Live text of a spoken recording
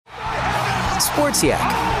Sports Yak.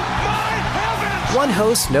 One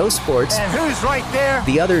host knows sports. And who's right there?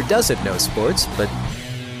 The other doesn't know sports, but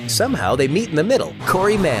somehow they meet in the middle.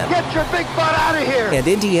 Corey Mann. Get your big butt out of here! And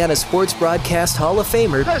Indiana Sports Broadcast Hall of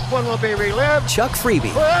Famer This one will be relived Chuck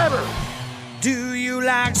Freeby. forever. Do you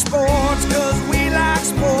like sports? 'Cause we like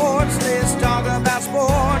sports. Let's talk about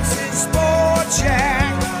sports. It's Sports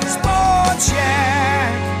Yak. Sports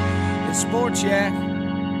Yak. It's Sports Yak.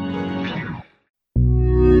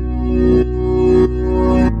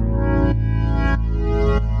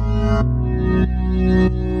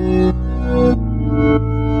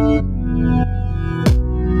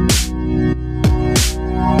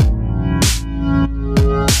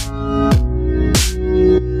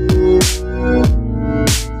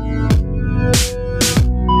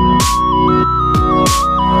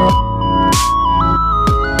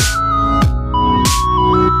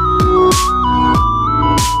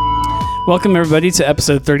 Welcome, everybody, to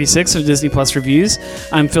episode 36 of Disney Plus Reviews.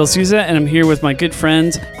 I'm Phil Sousa, and I'm here with my good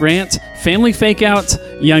friend, Grant, Family Fake Out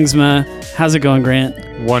Youngsma. How's it going, Grant?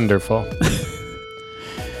 Wonderful.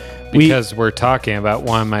 Because we're talking about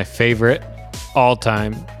one of my favorite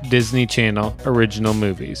all-time Disney Channel original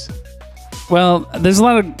movies. Well, there's a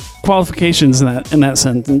lot of qualifications in that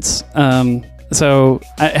sentence.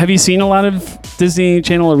 Have you seen a lot of Disney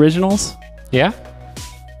Channel originals? Yeah?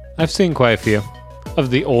 I've seen quite a few of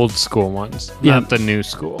the old school ones, not the new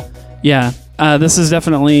school. Yeah. This is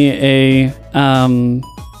definitely a...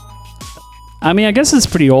 I guess it's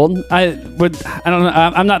pretty old. I don't know.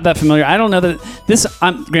 I'm not that familiar. I don't know that this.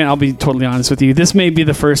 Grant, I'll be totally honest with you. This may be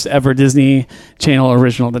the first ever Disney Channel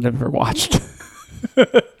original that I've ever watched.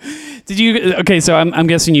 Did you? Okay, so I'm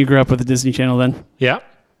guessing you grew up with the Disney Channel then. Yeah.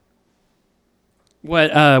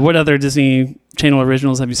 What other Disney Channel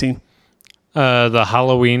originals have you seen? The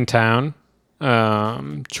Halloween Town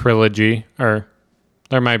trilogy, or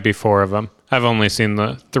there might be 4 of them. I've only seen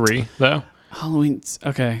the 3 though. Halloween.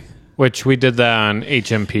 Okay. Which we did that on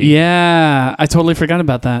HMP. Yeah, I totally forgot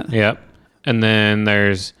about that. Yep. And then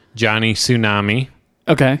there's Johnny Tsunami.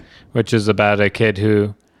 Okay. Which is about a kid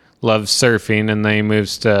who loves surfing and then he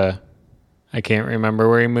moves to, I can't remember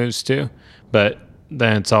where he moves to, but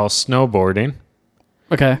then it's all snowboarding.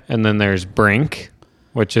 Okay. And then there's Brink,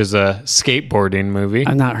 which is a skateboarding movie.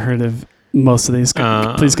 I've not heard of most of these.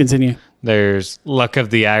 Please continue. There's Luck of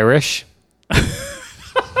the Irish.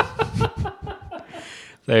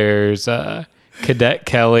 There's Cadet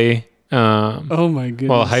Kelly. Oh my goodness.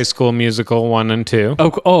 Well, High School Musical 1 and 2.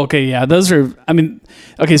 Oh, okay, yeah. Those are,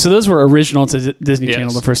 so those were original to Disney Yes.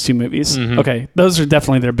 Channel, the first 2 movies. Mm-hmm. Okay, those are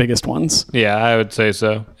definitely their biggest ones. Yeah, I would say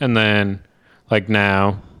so. And then, like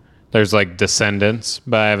now, there's like Descendants,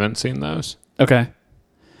 but I haven't seen those. Okay.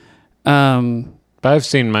 But I've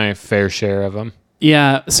seen my fair share of them.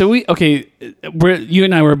 Yeah, so you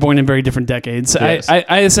and I were born in very different decades. Yes.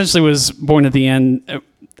 I essentially was born at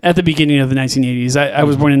the beginning of the 1980s. I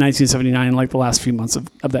was born in 1979, like the last few months of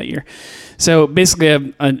that year. So basically,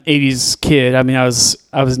 I'm an 80s kid. I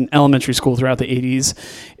was in elementary school throughout the 80s,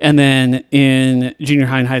 and then in junior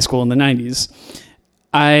high and high school in the 90s.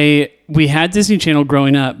 We had Disney Channel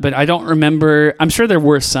growing up, but I don't remember. I'm sure there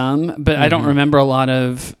were some, but I don't remember a lot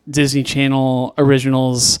of Disney Channel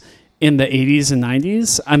originals in the 80s and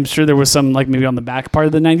 90s. I'm sure there was some like maybe on the back part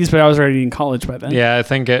of the 90s, but I was already in college by then. Yeah, I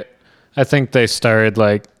think they started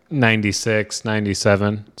like 96,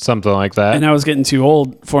 97, something like that. And I was getting too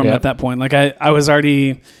old for them at that point. Like I was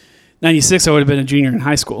already 96. I would have been a junior in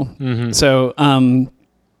high school. Mm-hmm. So,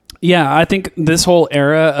 I think this whole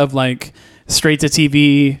era of like straight to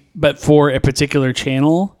TV, but for a particular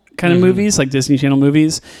channel kind of movies, like Disney Channel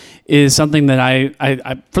movies, is something that I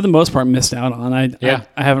for the most part missed out on. I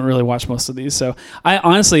haven't really watched most of these. So I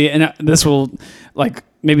honestly, and this will like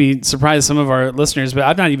maybe surprise some of our listeners, but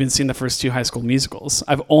I've not even seen the first 2 High School Musicals.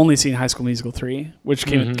 I've only seen High School Musical 3, which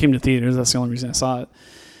came to theaters. That's the only reason I saw it.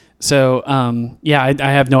 So I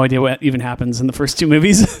have no idea what even happens in the first 2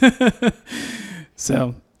 movies.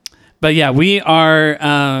 So. But yeah,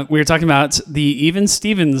 we're talking about the Even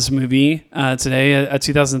Stevens movie today, a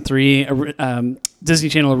 2003 Disney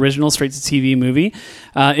Channel original straight to TV movie.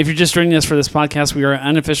 If you're just joining us for this podcast, we are an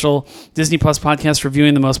unofficial Disney Plus podcast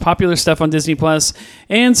reviewing the most popular stuff on Disney Plus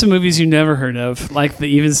and some movies you've never heard of, like the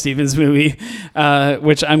Even Stevens movie,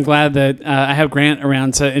 which I'm glad that I have Grant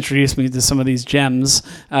around to introduce me to some of these gems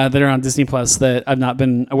that are on Disney Plus that I've not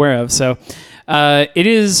been aware of. So It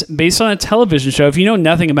is based on a television show. If you know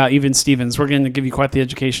nothing about Even Stevens, we're going to give you quite the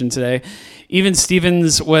education today. Even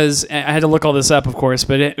Stevens was, I had to look all this up, of course,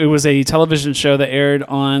 but it was a television show that aired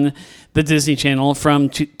on the Disney Channel from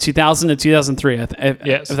 2000 to 2003,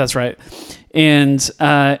 if that's right. And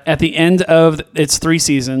at the end of its 3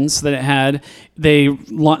 seasons that it had, they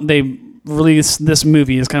released this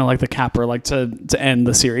movie as kind of like the capper, like to end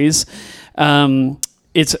the series.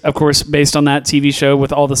 It's, of course, based on that TV show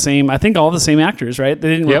with all the same actors, right? They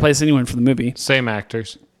didn't replace anyone for the movie. Same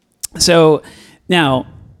actors. So now,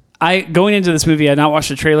 going into this movie, I had not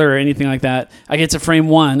watched a trailer or anything like that. I get to frame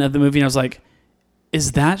 1 of the movie and I was like,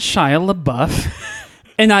 is that Shia LaBeouf?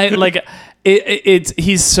 And I like,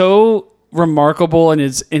 he's so remarkable in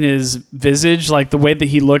his visage, like the way that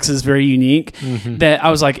he looks is very unique, that I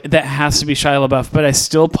was like, that has to be Shia LaBeouf. But I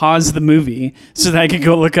still paused the movie so that I could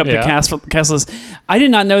go look up the cast list. I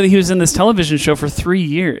did not know that he was in this television show for 3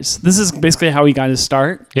 years. This is basically how he got his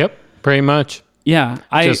start. Yep, pretty much. Yeah,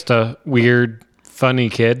 just a weird, funny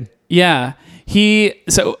kid. Yeah,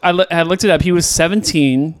 so I looked it up. He was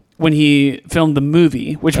 17 when he filmed the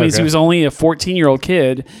movie, which means he was only a 14-year-old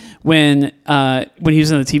kid when he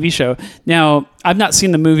was in the TV show. Now, I've not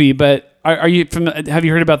seen the movie, but have you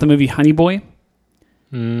heard about the movie Honey Boy?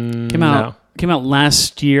 Came out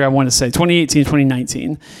last year, I want to say 2018,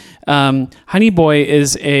 2019. Honey Boy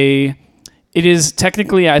it is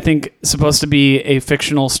technically, I think, supposed to be a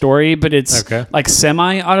fictional story, but it's like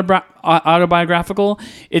semi-autobiographical.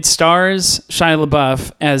 It stars Shia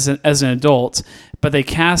LaBeouf as an adult, but they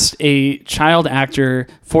cast a child actor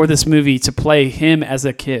for this movie to play him as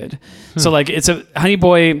a kid. So like Honey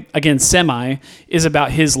Boy, again, semi, is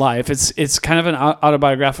about his life. It's kind of an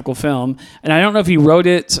autobiographical film. And I don't know if he wrote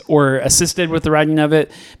it or assisted with the writing of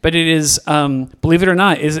it, but it is, believe it or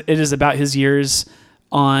not, it is about his years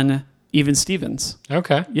on Even Stevens.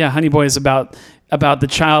 Okay. Yeah, Honey Boy is about the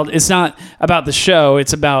child. It's not about the show.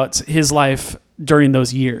 It's about his life during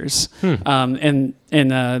those years. And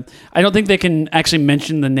I don't think they can actually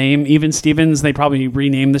mention the name Even Stevens. They probably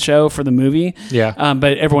renamed the show for the movie. Yeah.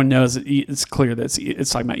 But everyone knows it's clear that it's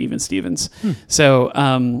talking about Even Stevens. So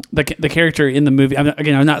the character in the movie,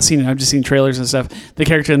 I've not seen it. I've just seen trailers and stuff. The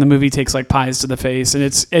character in the movie takes like pies to the face, and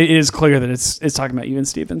it is clear that it's talking about Even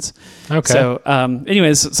Stevens. Okay. So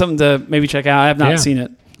anyways, something to maybe check out. I have not seen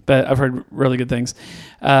it, but I've heard really good things.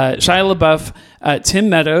 Shia LaBeouf, Tim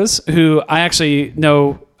Meadows, who I actually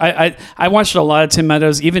know. I watched a lot of Tim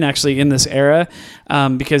Meadows, even actually in this era,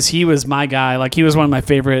 because he was my guy. Like, he was one of my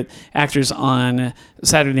favorite actors on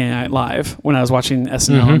Saturday Night Live when I was watching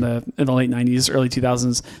SNL in the late 90s, early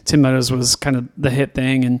 2000s. Tim Meadows was kind of the hit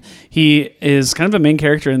thing, and he is kind of a main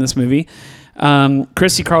character in this movie.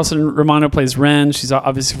 Christy Carlson Romano plays Ren. She's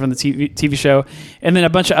obviously from the TV show. And then a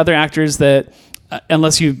bunch of other actors that,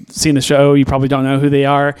 unless you've seen the show, you probably don't know who they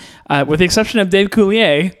are, with the exception of Dave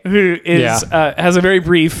Coulier, who has a very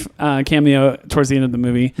brief cameo towards the end of the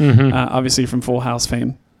movie, obviously from Full House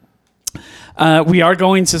fame. We are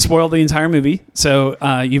going to spoil the entire movie, so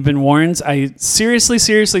you've been warned. I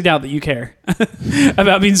seriously doubt that you care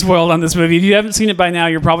about being spoiled on this movie. If you haven't seen it by now,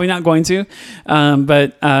 you're probably not going to,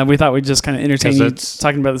 but we thought we'd just kind of entertain you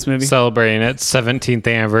talking about this movie. Celebrating its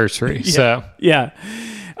 17th anniversary.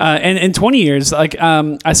 And 20 years, like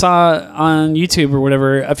I saw on YouTube or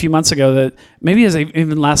whatever a few months ago that maybe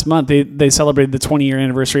even last month they celebrated the 20-year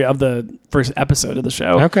anniversary of the first episode of the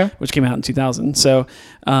show, which came out in 2000. So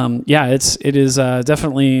it is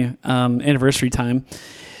definitely anniversary time.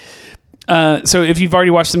 So if you've already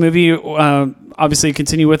watched the movie, obviously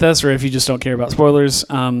continue with us, or if you just don't care about spoilers,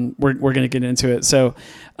 we're going to get into it. So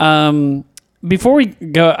before we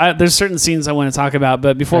go, there's certain scenes I want to talk about,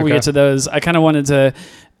 but before we get to those, I kind of wanted to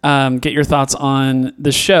get your thoughts on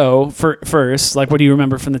the show first. Like, what do you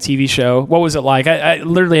remember from the TV show? What was it like? I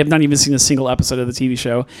literally have not even seen a single episode of the TV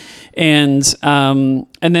show. And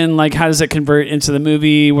then, like, how does it convert into the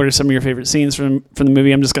movie? What are some of your favorite scenes from the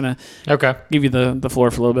movie? I'm just going to give you the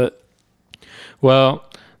floor for a little bit. Well,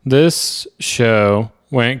 this show,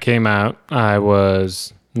 when it came out, I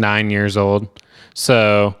was 9 years old.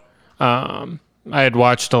 So I had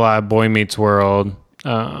watched a lot of Boy Meets World,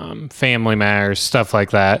 Family Matters, stuff like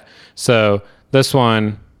that. So this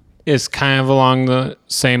one is kind of along the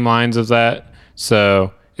same lines of that.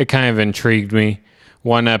 So it kind of intrigued me.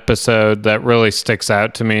 One episode that really sticks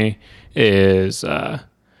out to me is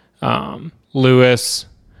Lewis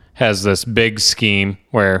has this big scheme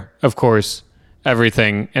where, of course,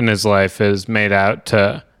 everything in his life is made out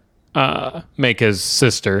to make his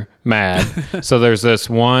sister mad. So there's this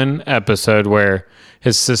one episode where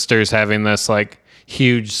his sister's having this like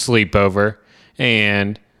huge sleepover,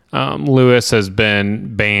 and Lewis has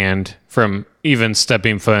been banned from even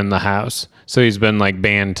stepping foot in the house. So he's been like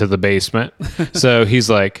banned to the basement. So he's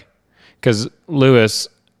like, because Lewis,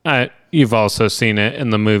 you've also seen it in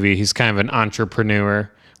the movie. He's kind of an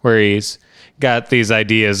entrepreneur where he's got these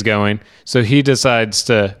ideas going. So he decides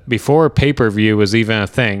to, before pay-per-view was even a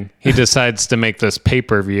thing, he decides to make this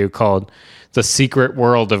pay-per-view called The Secret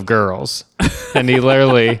World of Girls. And he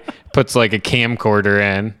literally puts like a camcorder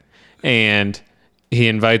in, and he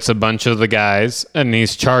invites a bunch of the guys, and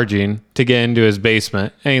he's charging to get into his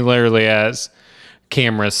basement. And he literally has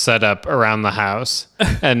cameras set up around the house,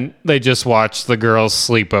 and they just watch the girls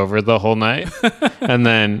sleep over the whole night. And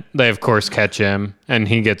then they of course catch him, and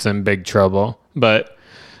he gets in big trouble. But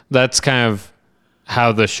that's kind of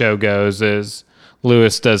how the show goes, is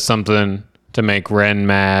Lewis does something to make Ren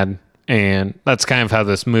mad, and that's kind of how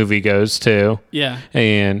this movie goes too. Yeah.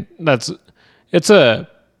 And it's a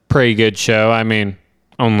pretty good show. I mean,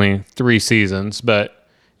 only 3 seasons, but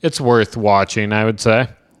it's worth watching, I would say.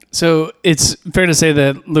 So it's fair to say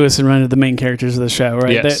that Lewis and Ren are the main characters of the show,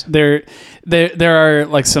 right? Yes. There are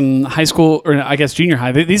like some high school, or I guess junior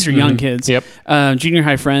high. These are young kids. Yep. Junior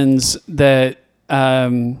high friends that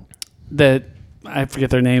I forget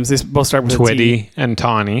their names. They both start with Twitty and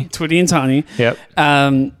Tawny. Twitty and Tawny. Yep.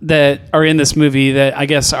 That are in this movie that I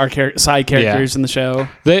guess are side characters in the show.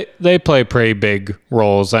 They play pretty big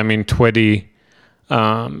roles. I mean, Twitty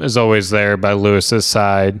is always there by Lewis's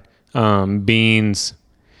side. Beans,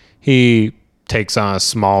 he takes on a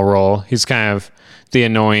small role. He's kind of the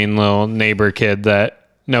annoying little neighbor kid that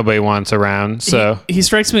nobody wants around. So he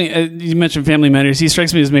strikes me. You mentioned Family Matters. He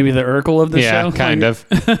strikes me as maybe the Urkel of the show. Yeah, kind of.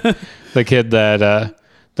 The kid that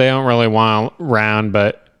they don't really want around,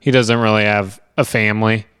 but he doesn't really have a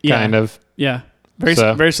family. Kind of. Yeah.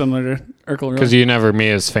 Very similar to Urkel. Because you never meet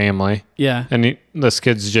his family. Yeah. And this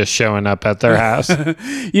kid's just showing up at their house.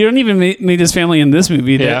 You don't even meet his family in this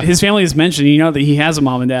movie. Yeah. His family is mentioned. You know that he has a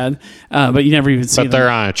mom and dad, but you never even see them. But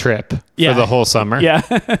they're on a trip for the whole summer. Yeah.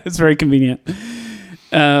 It's very convenient.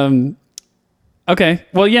 Okay.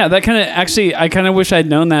 Well, yeah, that kind of actually, I kind of wish I'd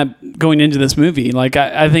known that going into this movie. Like,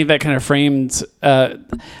 I think that kind of framed,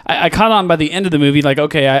 I caught on by the end of the movie, like,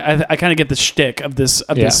 okay, I kind of get the shtick of this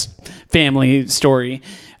family story,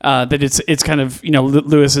 that it's kind of,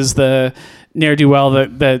 Lewis is the ne'er-do-well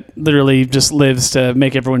that literally just lives to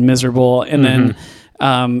make everyone miserable. And then,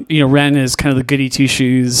 Ren is kind of the goody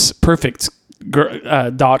two-shoes, perfect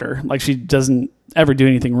daughter. Like, she doesn't ever do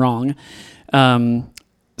anything wrong.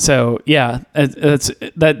 So yeah,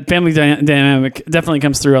 that family dynamic definitely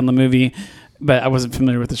comes through on the movie, but I wasn't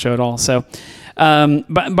familiar with the show at all. So,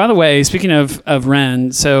 but by the way, speaking of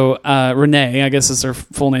Ren, so Renee, I guess is her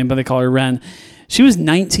full name, but they call her Ren. She was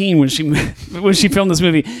 19 when she filmed this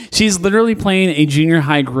movie. She's literally playing a junior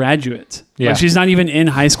high graduate. Yeah. Like, she's not even in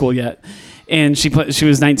high school yet, and she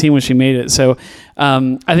was 19 when she made it. So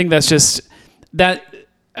I think that's just that.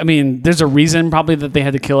 I mean, there's a reason probably that they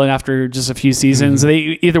had to kill it after just a few seasons.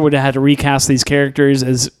 They either would have had to recast these characters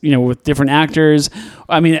as, with different actors.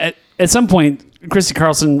 I mean, at some point, Christy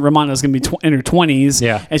Carlson Romano is going to be in her 20s,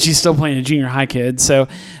 and she's still playing a junior high kid. So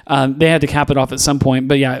they had to cap it off at some point.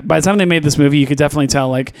 But yeah, by the time they made this movie, you could definitely tell,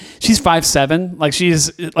 like, she's 5'7", like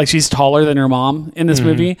she's taller than her mom in this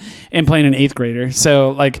movie, and playing an 8th grader.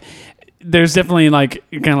 So like, there's definitely like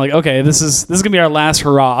kind of like, okay, this is gonna be our last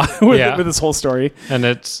hurrah with this whole story. And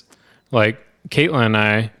it's like Caitlin and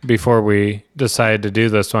I, before we decided to do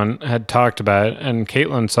this one, had talked about it, and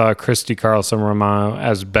Caitlin saw Christy Carlson Romano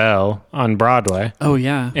as Belle on Broadway. Oh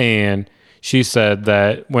yeah. And she said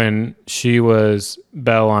that when she was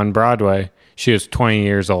Belle on Broadway, she was 20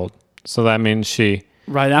 years old. So that means she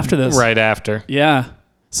right after this. Right after. Yeah.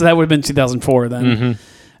 So that would have been 2004 then.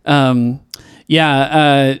 I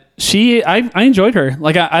enjoyed her.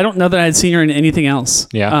 Like, I don't know that I had seen her in anything else.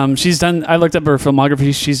 Yeah. She's done, I looked up her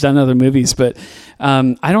filmography. She's done other movies, but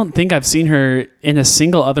I don't think I've seen her in a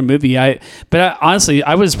single other movie. Honestly,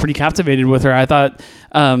 I was pretty captivated with her. I thought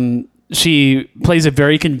she plays a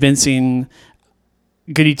very convincing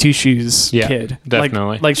goody two shoes kid.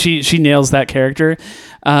 Definitely. Like she nails that character.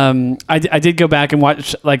 I did go back and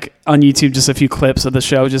watch, like, on YouTube, just a few clips of the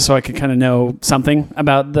show, just so I could kind of know something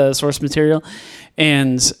about the source material.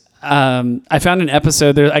 And I found an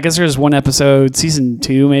episode there. I guess there's one episode, season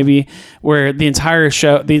 2 maybe, where the entire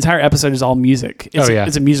episode is all music.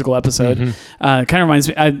 It's a musical episode. Kind of reminds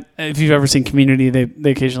me, if you've ever seen Community,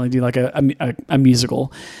 they occasionally do like a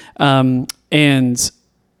musical. And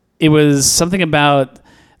it was something about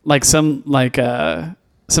like some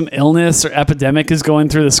some illness or epidemic is going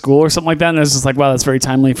through the school or something like that. And I was just like, wow, that's very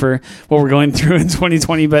timely for what we're going through in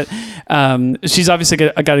 2020. But she's obviously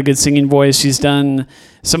got a good singing voice. She's done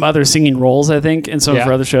some other singing roles, I think, in some of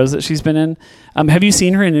her other shows that she's been in. Have you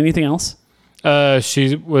seen her in anything else?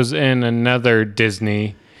 She was in another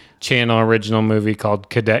Disney Channel original movie called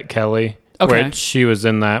Cadet Kelly, which she was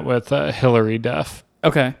in that with Hilary Duff.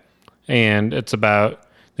 Okay. And it's about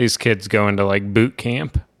these kids going to like boot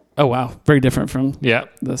camp. Oh, wow. Very different from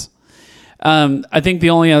this. I think the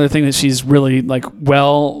only other thing that she's really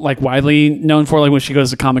widely known for, like when she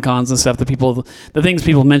goes to Comic Cons and stuff, the things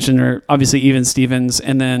people mention are obviously Even Stevens,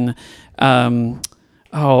 and then I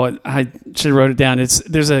should have wrote it down.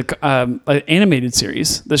 There's an animated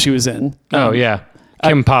series that she was in.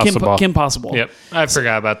 Kim Possible. Kim Possible. Yep, I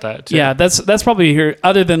forgot about that too. Yeah, that's probably her.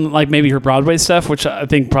 Other than like maybe her Broadway stuff, which I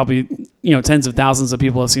think probably tens of thousands of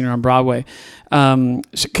people have seen her on Broadway,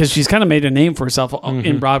 because she's kind of made a name for herself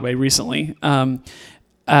in Broadway recently.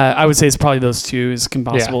 I would say it's probably those two: is Kim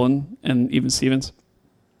Possible and Even Stevens.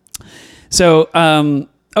 So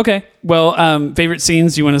okay, well, favorite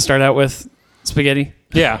scenes. You want to start out with spaghetti?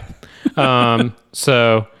 Yeah.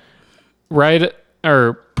 So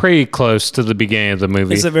pretty close to the beginning of the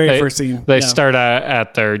movie. It's the very first scene. They start out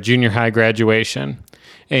at their junior high graduation,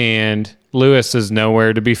 and Lewis is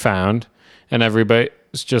nowhere to be found, and everybody's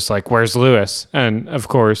just like, where's Lewis? And of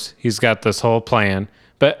course, he's got this whole plan,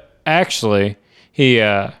 but actually, he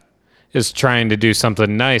is trying to do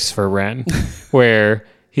something nice for Ren, where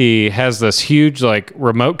he has this huge like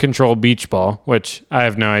remote control beach ball, which I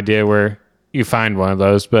have no idea where you find one of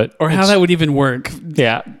those, but or how that would even work.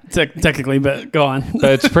 Yeah, technically, but go on.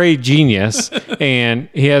 But it's pretty genius, and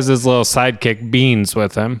he has his little sidekick Beans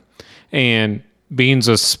with him, and Beans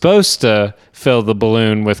was supposed to fill the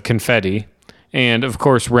balloon with confetti, and of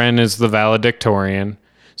course Ren is the valedictorian,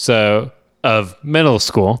 so of middle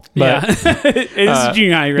school. But, it is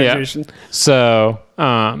junior high graduation. Yeah. So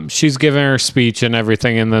she's giving her speech and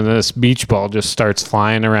everything, and then this beach ball just starts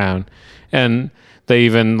flying around, and they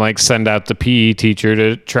even like send out the PE teacher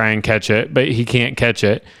to try and catch it, but he can't catch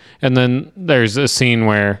it. And then there's a scene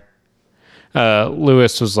where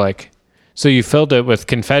Lewis was like, so you filled it with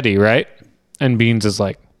confetti, right? And Beans is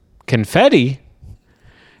like, confetti?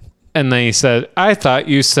 And then he said, I thought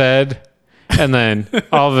you said, and then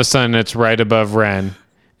all of a sudden it's right above Ren,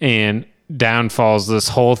 and down falls this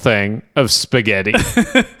whole thing of spaghetti.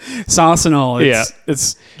 Sauce and all.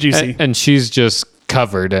 It's juicy. And she's just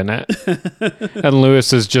covered in it. And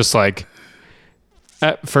Lewis is just like,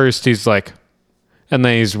 at first he's like, and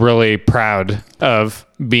then he's really proud of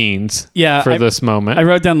Beans for this moment. I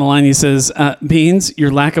wrote down the line. He says, Beans, your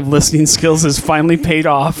lack of listening skills has finally paid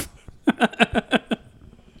off.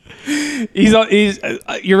 He's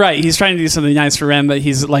you're right. He's trying to do something nice for Ren, but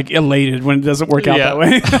he's like elated when it doesn't work out that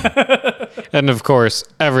way. And of course,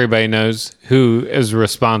 everybody knows who is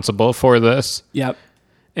responsible for this. Yep.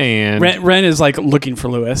 And Ren is like looking for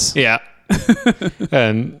Lewis. Yeah.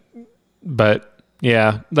 But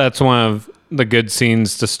that's one of the good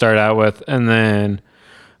scenes to start out with. And then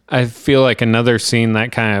I feel like another scene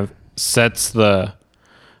that kind of sets the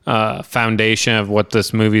foundation of what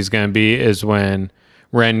this movie is going to be is when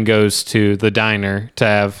Ren goes to the diner to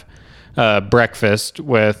have breakfast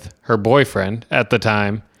with her boyfriend at the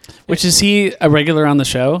time. Which, is he a regular on the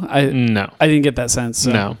show? No. I didn't get that sense.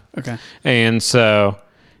 So. No. Okay. And so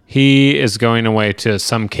he is going away to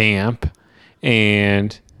some camp,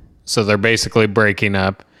 and so they're basically breaking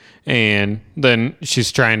up, and then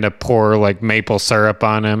she's trying to pour like maple syrup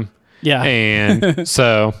on him. Yeah. And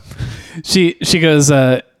so he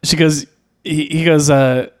said,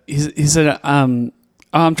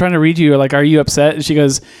 I'm trying to read you. Like, are you upset? And she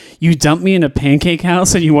goes, you dumped me in a pancake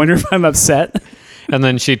house and you wonder if I'm upset? And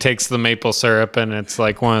then she takes the maple syrup, and it's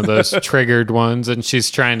like one of those triggered ones, and she's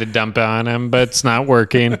trying to dump it on him, but it's not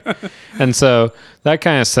working. And so that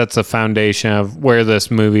kind of sets a foundation of where this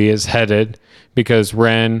movie is headed, because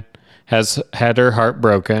Ren has had her heart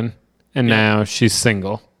broken, and now she's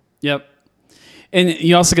single. Yep. And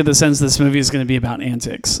you also get the sense this movie is going to be about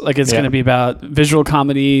antics. Like, it's going to be about visual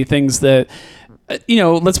comedy, things that,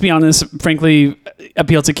 let's be honest, frankly,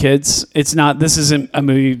 appeal to kids. This isn't a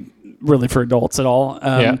movie really for adults at all.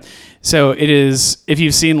 So it is, if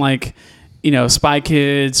you've seen like, Spy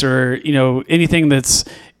Kids or, anything that's,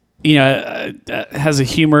 has a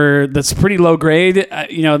humor that's pretty low grade.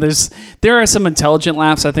 There are some intelligent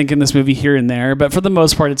laughs, I think, in this movie here and there, but for the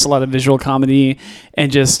most part, it's a lot of visual comedy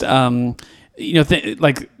and just,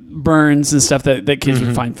 like burns and stuff that kids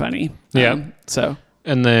would find funny. And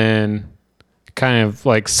then kind of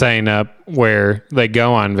like setting up where they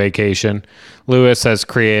go on vacation, Lewis has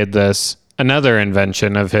created this another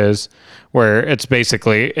invention of his where it's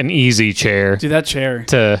basically an easy chair. Dude, that chair.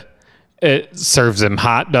 It serves him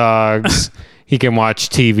hot dogs. He can watch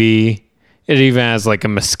TV. It even has like a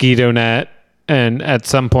mosquito net. And at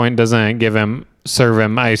some point, doesn't it serve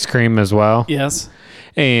him ice cream as well? Yes.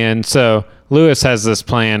 And so Lewis has this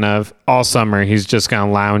plan of all summer, he's just going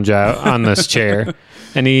to lounge out on this chair.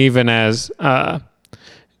 And he even has,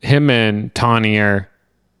 him and Tawny are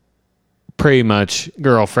pretty much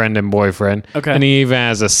girlfriend and boyfriend. Okay. And he even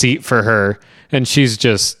has a seat for her. And she's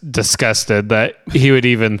just disgusted that he would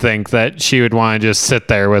even think that she would want to just sit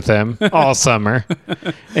there with him all summer.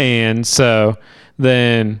 And so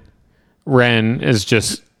then Ren is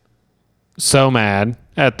just so mad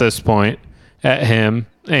at this point at him.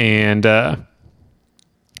 And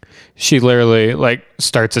she literally like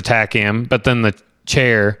starts attacking him. But then the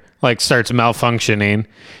chair like starts malfunctioning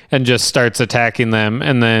and just starts attacking them.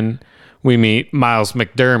 And then we meet Miles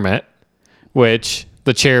McDermott, which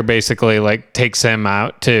the chair basically like takes him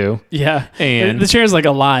out too. Yeah. And the chair's like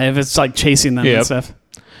alive. It's like chasing them and stuff.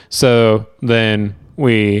 So then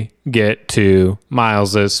we get to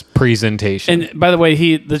Miles's presentation. And by the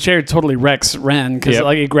way, the chair totally wrecks Ren because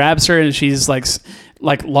like it grabs her and she's like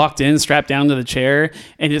locked in, strapped down to the chair,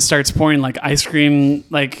 and it starts pouring like ice cream,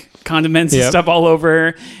 like condiments and stuff all over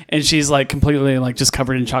her, and she's like completely like just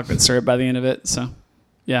covered in chocolate syrup by the end of it. So,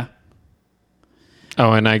 yeah.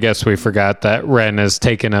 Oh, and I guess we forgot that Ren has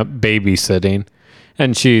taken up babysitting,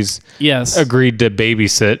 and she's agreed to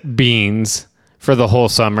babysit Beans for the whole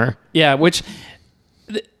summer. Yeah, which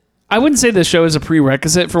I wouldn't say the show is a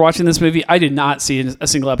prerequisite for watching this movie. I did not see a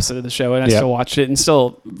single episode of the show, and I still watched it and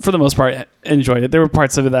still, for the most part, enjoyed it. There were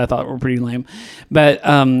parts of it that I thought were pretty lame. But,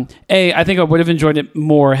 I think I would have enjoyed it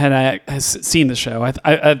more had I seen the show.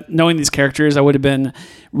 I knowing these characters, I would have been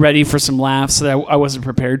ready for some laughs that I wasn't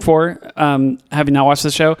prepared for, having not watched the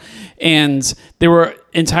show. And there were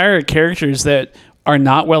entire characters that are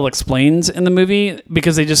not well explained in the movie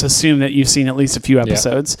because they just assume that you've seen at least a few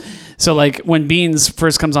episodes. Yeah. So like when Beans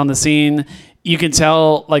first comes on the scene, you can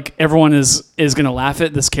tell like everyone is going to laugh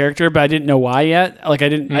at this character, but I didn't know why yet. Like I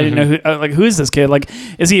didn't know who is this kid? Like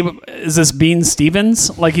is this Beans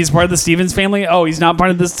Stevens? Like he's part of the Stevens family? Oh, he's not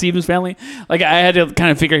part of the Stevens family? Like I had to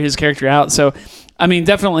kind of figure his character out. So I mean,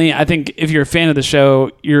 definitely, I think if you're a fan of the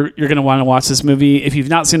show, you're going to want to watch this movie. If you've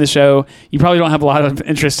not seen the show, you probably don't have a lot of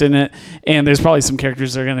interest in it, and there's probably some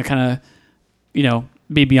characters that are going to kind of,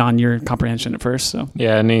 be beyond your comprehension at first. So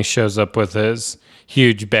yeah, and he shows up with his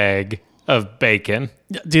huge bag of bacon.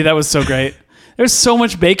 Dude, that was so great. There's so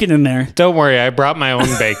much bacon in there. Don't worry, I brought my own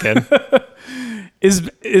bacon.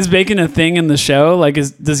 Is bacon a thing in the show? Like,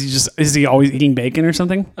 is he always eating bacon or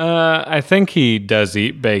something? I think he does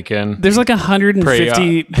eat bacon. There's like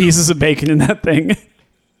 150 pieces of bacon in that thing.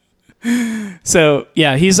 So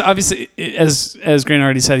yeah, he's obviously, as Grant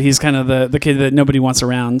already said, he's kind of the kid that nobody wants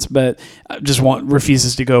around, but just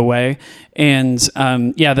refuses to go away. And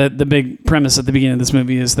the big premise at the beginning of this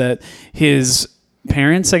movie is that his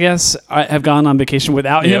parents, I guess, have gone on vacation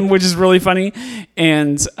without him, which is really funny,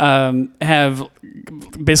 and have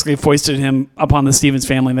basically foisted him upon the Stevens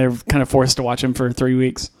family. They're kind of forced to watch him for 3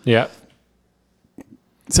 weeks. Yeah.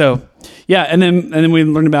 So, yeah, and then we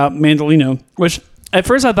learned about Mandolino, which at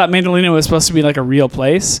first I thought Mandolino was supposed to be like a real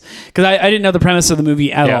place because I didn't know the premise of the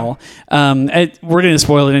movie at all. We're going to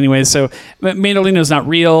spoil it anyway. So Mandolino is not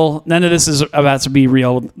real. None of this is about to be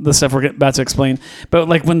real, the stuff we're about to explain. But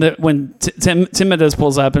like when Tim Meadows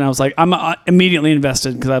pulls up, and I was like, I'm immediately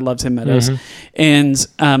invested because I love Tim Meadows. Mm-hmm.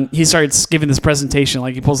 And he starts giving this presentation.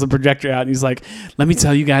 Like he pulls the projector out and he's like, let me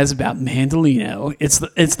tell you guys about Mandolino. It's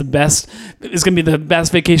the best. It's going to be the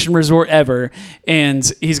best vacation resort ever. And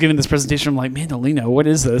he's giving this presentation. I'm like, Mandolino, what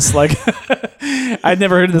is this? Like, I'd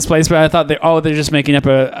never heard of this place, but I thought they're just making up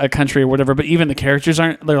a country or whatever. But even the characters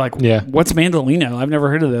aren't. They're like, what's Mandolino? I've never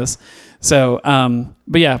heard of this. So,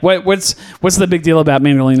 but yeah, what's the big deal about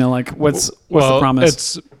Mandolino? Like, what's the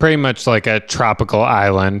promise? It's pretty much like a tropical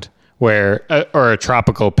island or a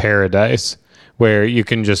tropical paradise where you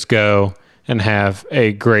can just go and have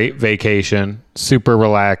a great vacation, super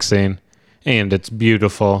relaxing, and it's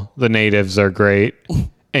beautiful. The natives are great,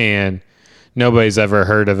 and nobody's ever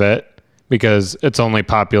heard of it because it's only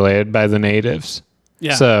populated by the natives.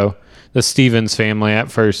 Yeah. So the Stevens family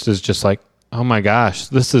at first is just like, oh my gosh,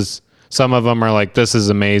 some of them are like, this is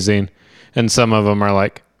amazing. And some of them are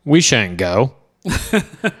like, we shouldn't go.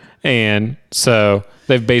 And so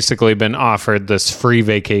they've basically been offered this free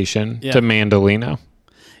vacation to Mandolino.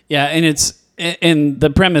 Yeah. And the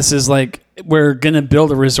premise is like, we're going to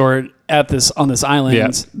build a resort on this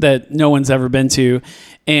island that no one's ever been to.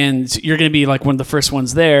 And you're going to be like one of the first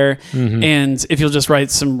ones there. Mm-hmm. And if you'll just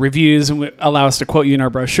write some reviews and allow us to quote you in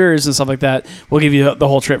our brochures and stuff like that, we'll give you the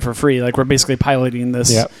whole trip for free. Like we're basically piloting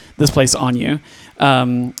this place on you.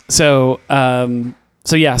 So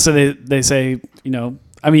they say,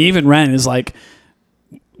 I mean, even Ren is like,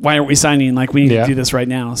 why aren't we signing? Like we need to do this right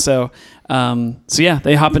now. So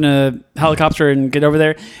they hop in a helicopter and get over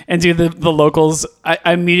there. And dude, the locals, I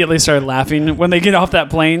immediately started laughing when they get off that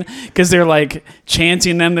plane because they're like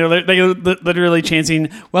chanting them. They're literally chanting,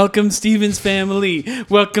 "Welcome Stevens family,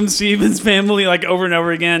 welcome Stevens family," like over and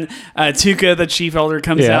over again. Tuca, the chief elder,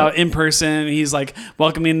 comes out in person. He's like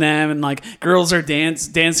welcoming them, and like girls are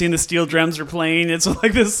dancing. The steel drums are playing. It's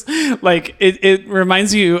like this, like it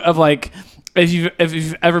reminds you of like if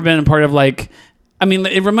you've ever been a part of like. I mean,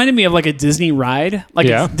 it reminded me of like a Disney ride, like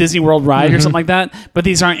a Disney World ride or something like that. But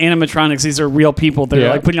these aren't animatronics; these are real people that are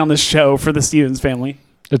like putting on this show for the Stevens family.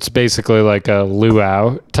 It's basically like a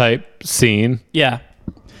luau type scene. Yeah,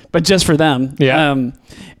 but just for them. Yeah.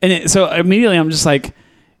 So immediately I'm just like,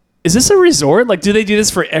 is this a resort? Like, do they do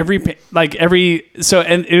this for every? So,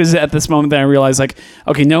 and it was at this moment that I realized, like,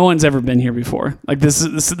 okay, no one's ever been here before. Like, this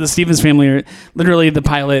the Stevens family are literally the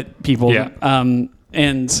pilot people. Yeah.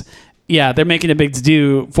 And. Yeah, they're making a big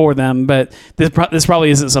to-do for them, but this probably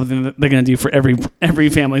isn't something that they're going to do for every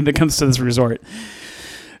family that comes to this resort.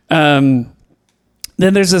 Then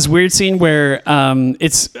there's this weird scene where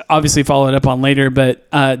it's obviously followed up on later,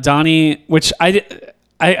 but Donnie, which I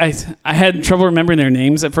had trouble remembering their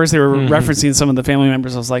names. At first, they were referencing some of the family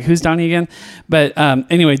members. I was like, who's Donnie again? But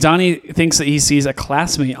anyway, Donnie thinks that he sees a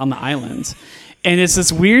classmate on the island. And it's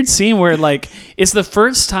this weird scene where, like, it's the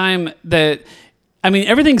first time that... I mean,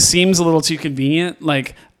 everything seems a little too convenient.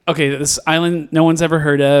 Like, okay, this island no one's ever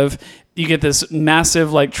heard of. You get this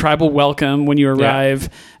massive, like, tribal welcome when you arrive.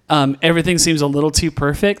 Yeah. Everything seems a little too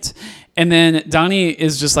perfect. And then Donnie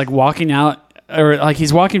is just, like, walking out, or, like,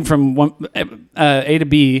 he's walking from A to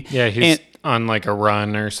B. Yeah, he's on, like, a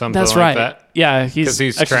run or something that's like right. that. Yeah, because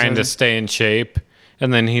he's trying to stay in shape.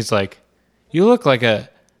 And then he's like, you look like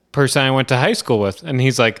a person I went to high school with. And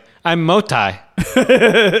he's like, I'm Motai.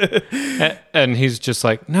 And he's just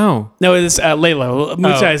like, no, it's Layla.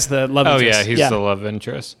 Motai is the love interest. Oh yeah, he's the love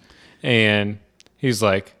interest. And he's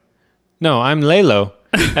like, no, I'm Lalo.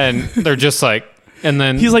 And they're just like, and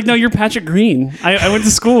then he's like, no, you're Patrick Green. I went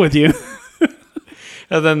to school with you.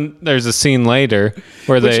 And then there's a scene later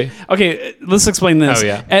where okay, let's explain this. Oh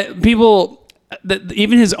yeah. People,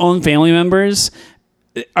 even his own family members,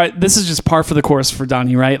 this is just par for the course for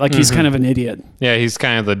Donnie, right? Like he's kind of an idiot. Yeah, he's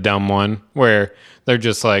kind of the dumb one where they're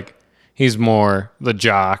just like, he's more the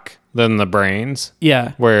jock than the brains.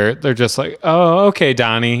 Yeah. Where they're just like, oh, okay,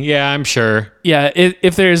 Donnie. Yeah, I'm sure. Yeah,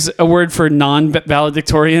 if there's a word for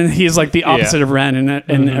non-valedictorian, he's like the opposite of Ren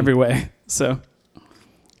in every way. So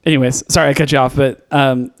anyways, sorry I cut you off, but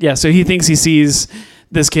so he thinks he sees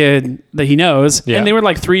this kid that he knows, and they were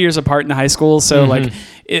like 3 years apart in high school. So like,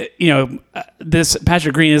 this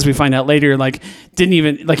Patrick Green, as we find out later, like didn't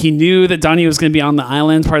even like, he knew that Donnie was going to be on the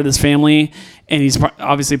island, part of this family, and he's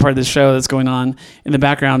obviously part of this show that's going on in the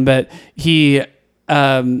background. But he,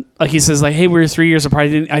 like he says, like, hey, we were 3 years apart. I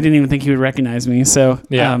didn't even think he would recognize me. So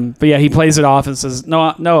but yeah, he plays it off and says, no,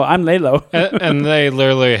 I'm Lalo. And they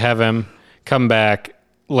literally have him come back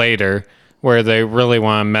later where they really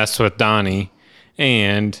want to mess with Donnie.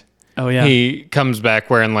 And he comes back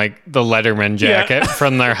wearing like the Letterman jacket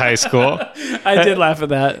from their high school. I did laugh at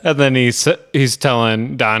that. And then he's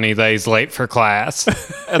telling Donnie that he's late for class,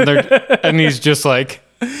 and he's just like,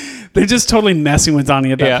 they're just totally messing with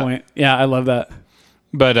Donnie at that point. Yeah, I love that.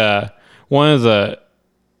 But one of the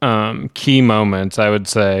key moments, I would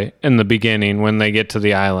say, in the beginning when they get to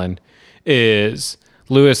the island is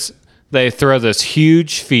Lewis. They throw this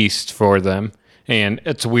huge feast for them, and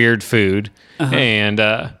it's weird food. And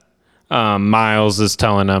Miles is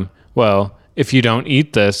telling them, well, if you don't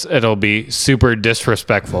eat this, it'll be super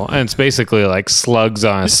disrespectful. And it's basically like slugs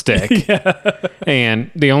on a stick.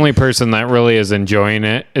 And the only person that really is enjoying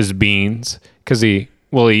it is Beans, because he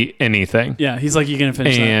will eat anything. Yeah, he's like, you gonna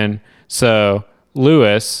finish that? And so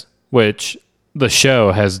Lewis, which the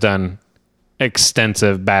show has done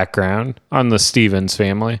extensive background on the Stevens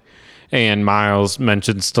family, and Miles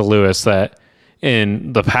mentions to Lewis that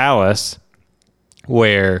in the palace,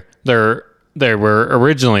 where they were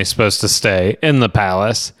originally supposed to stay in the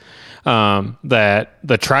palace, that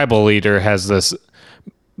the tribal leader has this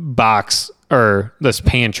box or this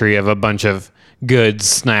pantry of a bunch of good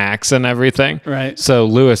snacks and everything. Right. So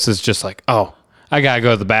Lewis is just like, oh, I gotta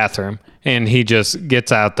go to the bathroom. And he just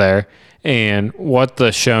gets out there. And what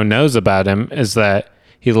the show knows about him is that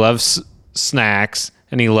he loves snacks,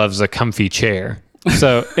 and he loves a comfy chair.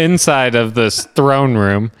 So inside of this throne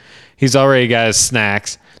room, he's already got his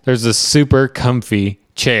snacks. There's a super comfy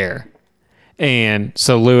chair. And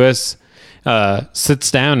so Lewis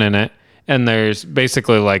sits down in it, and there's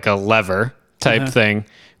basically like a lever type thing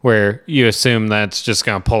where you assume that's just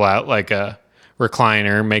going to pull out like a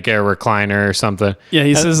recliner, make it a recliner or something. Yeah,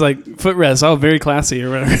 he says like footrest. Oh, very classy or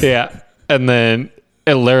whatever. Yeah. And then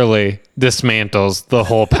it literally dismantles the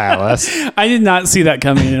whole palace. I did not see that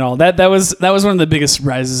coming at all. That was one of the biggest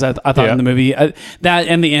surprises I thought in the movie. That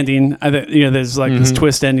and the ending. There's like this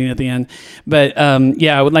twist ending at the end. But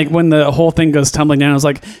like when the whole thing goes tumbling down, I was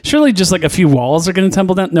like, surely just like a few walls are going to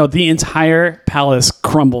tumble down. No, the entire palace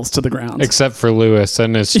crumbles to the ground, except for Lewis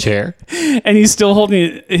and his chair. And he's still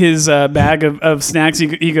holding his bag of snacks.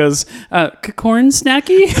 He goes, corn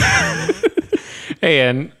snacky.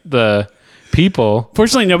 And the people,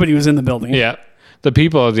 fortunately nobody was in the building. Yeah, the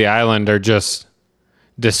people of the island are just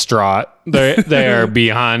distraught. They are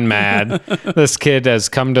beyond mad. This kid has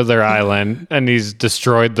come to their island and he's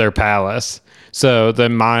destroyed their palace. So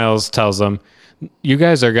then Miles tells them, you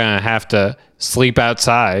guys are gonna have to sleep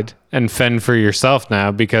outside and fend for yourself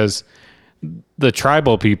now, because the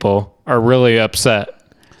tribal people are really upset.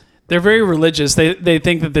 They're very religious. They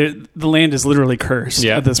think that the land is literally cursed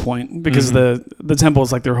at this point, because the temple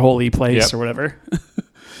is like their holy place or whatever.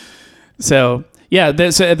 So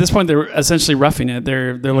so at this point they're essentially roughing it.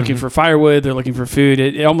 They're looking for firewood. They're looking for food.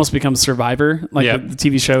 It almost becomes Survivor, like the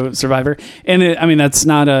TV show Survivor. And that's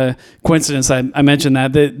not a coincidence. I mentioned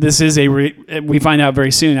that this is we find out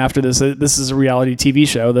very soon after this that this is a reality TV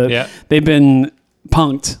show that they've been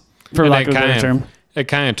punked, for lack of a better term. It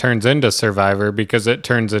kind of turns into Survivor because it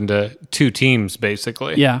turns into two teams,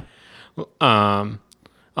 basically. Yeah.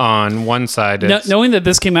 On one side, knowing that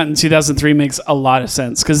this came out in 2003 makes a lot of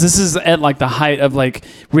sense, because this is at like the height of like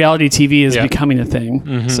reality TV is becoming a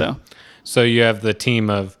thing. So you have the team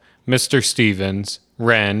of Mr. Stevens,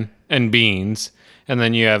 Ren, and Beans, and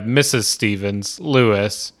then you have Mrs. Stevens,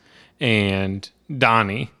 Lewis, and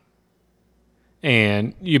Donnie.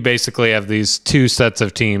 And you basically have these two sets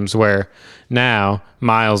of teams where now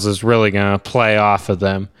Miles is really going to play off of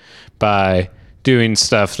them by doing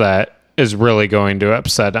stuff that is really going to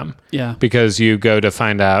upset him. Yeah. Because you go to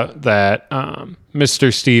find out that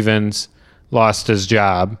Mr. Stevens lost his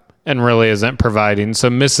job and really isn't providing. So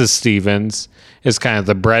Mrs. Stevens is kind of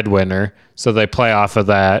the breadwinner. So they play off of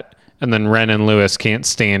that. And then Ren and Lewis can't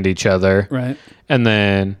stand each other. Right. And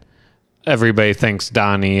then everybody thinks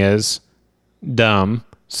Donnie is dumb,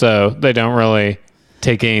 so they don't really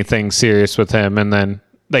take anything serious with him, and then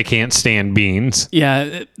they can't stand Beans.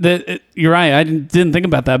 Yeah, you're right. I didn't think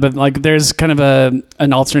about that, but like there's kind of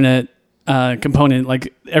an alternate component.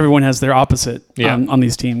 Like everyone has their opposite on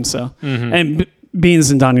these teams. So and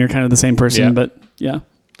Beans and Donnie are kind of the same person, but yeah.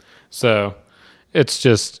 So it's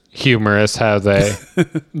just humorous how they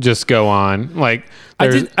just go on. Like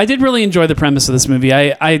I did really enjoy the premise of this movie.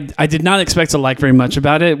 I did not expect to like very much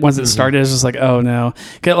about it. Once it started, I was just like, oh no.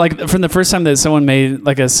 Like from the first time that someone made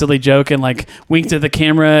like a silly joke and like winked at the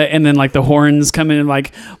camera, and then like the horns come in and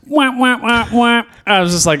like wah, wah, wah, wah. I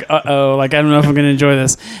was just like, uh-oh, like I don't know if I'm going to enjoy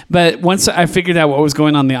this. But once I figured out what was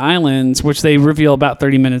going on the islands, which they reveal about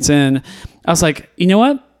 30 minutes in, I was like, you know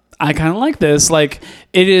what? I kind of like this. Like,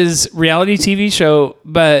 it is reality TV show,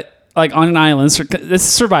 but like on an island. It's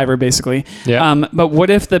Survivor, basically. Yeah. But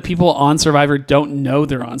what if the people on Survivor don't know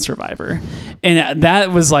they're on Survivor? And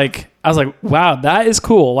that was like, I was like, wow, that is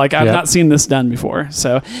cool. Like, I've not seen this done before.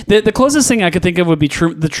 So the closest thing I could think of would be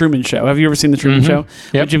the Truman Show. Have you ever seen the Truman Show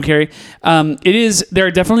with Jim Carrey? There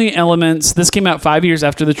are definitely elements. This came out 5 years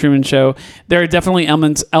after the Truman Show. There are definitely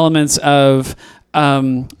elements of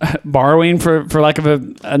borrowing, for lack of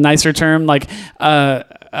a nicer term, like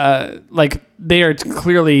they are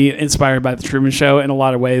clearly inspired by the Truman Show in a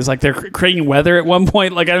lot of ways. Like they're creating weather at one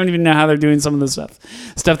point. Like I don't even know how they're doing some of the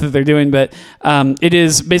stuff that they're doing, but it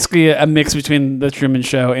is basically a mix between the Truman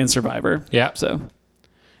Show and Survivor. Yeah. So,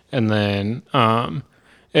 and then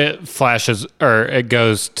it flashes, or it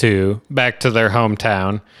goes back to their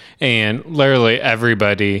hometown, and literally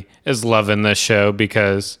everybody is loving this show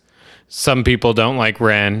because some people don't like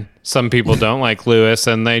Ren, some people don't like Lewis,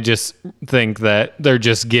 and they just think that they're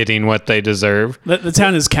just getting what they deserve. The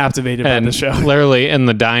town is captivated by the show. Literally in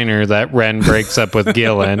the diner that Ren breaks up with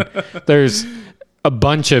Gillen, there's a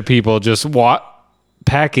bunch of people just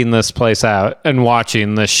packing this place out and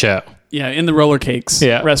watching this show. Yeah, in the Roller Cakes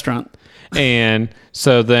restaurant. And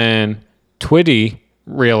so then Twitty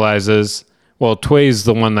realizes, well, Twitty's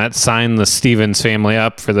the one that signed the Stevens family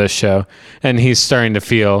up for this show, and he's starting to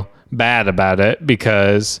feel bad about it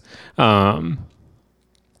because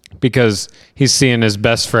because he's seeing his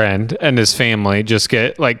best friend and his family just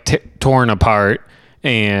get like torn apart,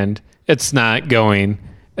 and it's not going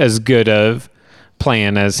as good of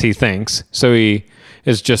plan as he thinks. So he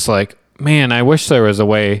is just like, man, I wish there was a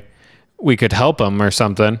way we could help him or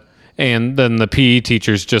something. And then the PE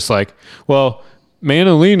teacher's just like, well,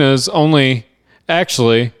 Manalina's only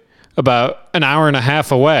actually about an hour and a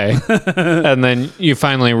half away. And then you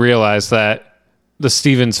finally realize that the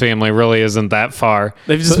Stevens family really isn't that far.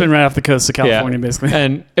 They've just been right off the coast of California, basically.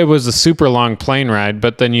 And it was a super long plane ride,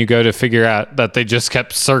 but then you go to figure out that they just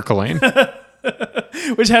kept circling.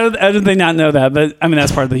 Which, how did they not know that? But I mean,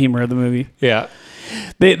 that's part of the humor of the movie. Yeah.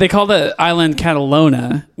 They call the island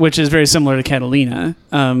Catalona, which is very similar to Catalina,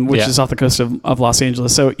 which is off the coast of Los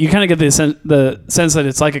Angeles. So you kind of get the sense that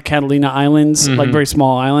it's like a Catalina Islands, like very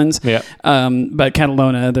small islands. Yeah. But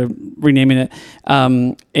Catalona, they're renaming it.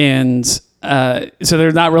 So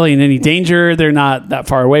they're not really in any danger. They're not that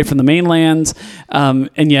far away from the mainland.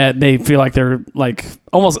 And yet they feel like they're like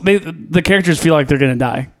almost, the characters feel like they're going to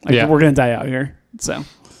die. Like we're going to die out here. So...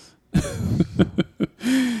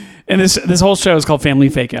 And this whole show is called Family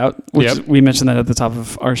Fake Out, which we mentioned that at the top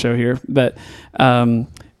of our show here. But the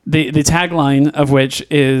tagline of which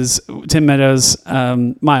is Tim Meadows,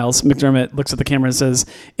 Miles McDermott looks at the camera and says,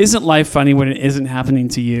 "Isn't life funny when it isn't happening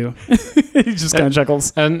to you?" He just kind of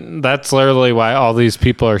chuckles. And that's literally why all these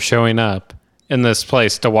people are showing up in this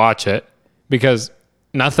place to watch it, because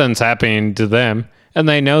nothing's happening to them and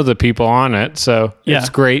they know the people on it. So it's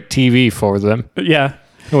great TV for them. Yeah.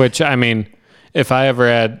 Which, I mean, if I ever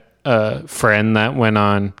had a friend that went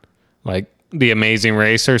on like The Amazing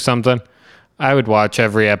Race or something, I would watch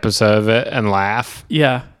every episode of it and laugh.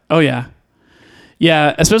 Yeah. Oh yeah.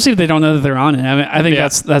 Yeah. Especially if they don't know that they're on it. I mean, I think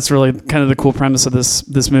that's really kind of the cool premise of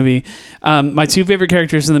this movie. My two favorite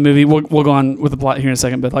characters in the movie, we'll go on with the plot here in a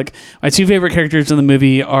second, but like my two favorite characters in the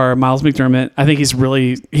movie are Miles McDermott. I think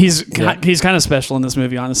he's kind of special in this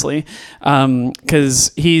movie, honestly.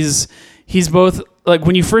 'Cause he's both, like,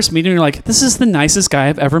 when you first meet him, you're like, this is the nicest guy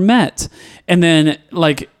I've ever met. And then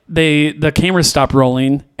like the cameras stop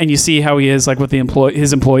rolling and you see how he is like with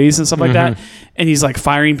his employees and stuff like that. And he's like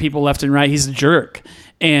firing people left and right. He's a jerk.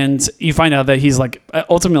 And you find out that he's like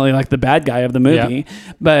ultimately like the bad guy of the movie,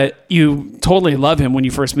 but you totally love him when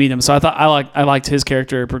you first meet him. So I thought I liked his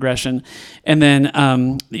character progression. And then,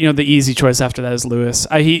 the easy choice after that is Lewis.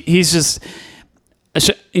 He's just,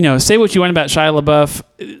 say what you want about Shia LaBeouf.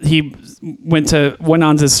 He went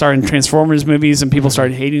on to star in Transformers movies and people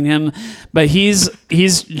started hating him, but he's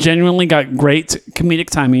genuinely got great comedic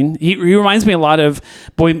timing. He reminds me a lot of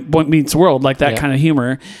Boy Meets World, like that kind of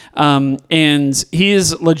humor. And he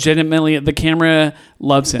is legitimately, the camera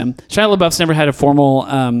loves him. Shia LaBeouf's never had a formal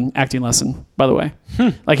acting lesson, by the way.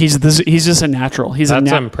 Like he's just a natural. That's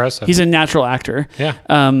impressive. He's a natural actor. Yeah.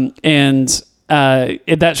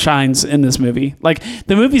 That shines in this movie. Like,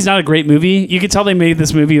 the movie's not a great movie. You could tell they made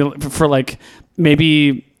this movie for like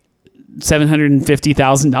maybe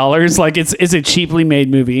 $750,000. Like, it's a cheaply made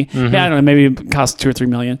movie. Yeah, I don't know, maybe it cost $2 or $3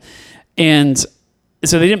 million. And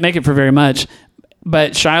so they didn't make it for very much.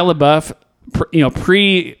 But Shia LaBeouf,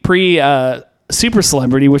 pre super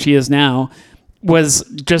celebrity, which he is now, was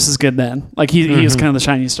just as good then. Like, he was kind of the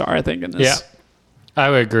shining star, I think, in this. Yeah, I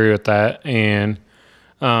would agree with that. And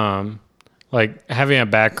like having a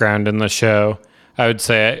background in the show, I would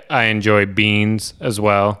say I enjoy Beans as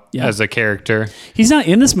well as a character. He's not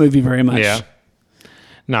in this movie very much. Yeah,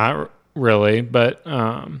 not really. But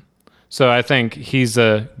so I think he's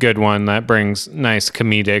a good one that brings nice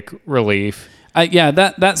comedic relief.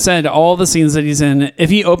 That said, all the scenes that he's in, if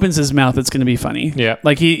he opens his mouth, it's going to be funny. Yeah.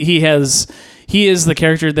 Like he is the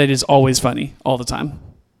character that is always funny all the time.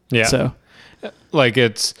 Yeah. So like,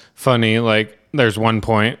 it's funny. Like, there's one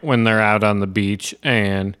point when they're out on the beach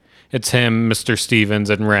and it's him, Mr. Stevens,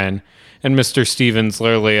 and Ren. And Mr. Stevens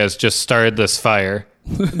literally has just started this fire,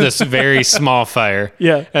 this very small fire.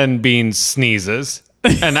 Yeah. And Beans sneezes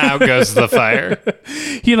and out goes the fire.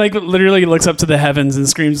 He like literally looks up to the heavens and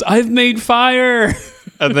screams, "I've made fire."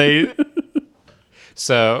 And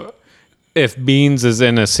so if Beans is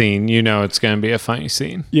in a scene, it's going to be a funny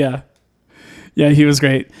scene. Yeah. Yeah, he was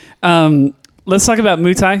great. Let's talk about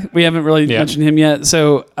Mutai. We haven't really mentioned him yet.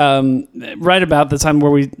 So right about the time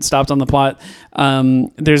where we stopped on the plot,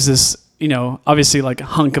 there's this, obviously like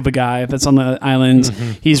hunk of a guy that's on the island.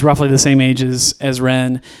 He's roughly the same age as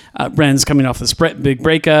Ren. Ren's coming off this big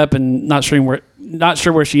breakup and not sure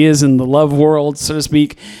where she is in the love world, so to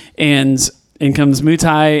speak. And in comes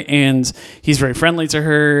Mutai, and he's very friendly to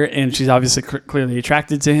her, and she's obviously clearly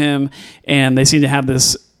attracted to him. And they seem to have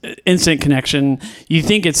this instant connection. You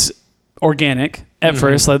think it's organic at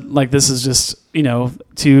first. Like this is just, you know,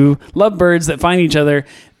 two lovebirds that find each other.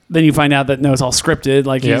 Then you find out that no, it's all scripted.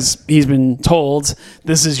 Like he's been told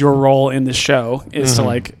this is your role in the show is to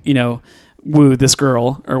like, you know, woo this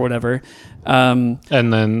girl or whatever. And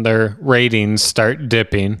then their ratings start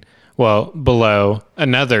dipping, well, below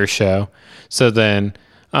another show. So then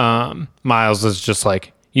Miles is just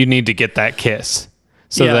like, you need to get that kiss.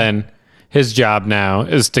 So then his job now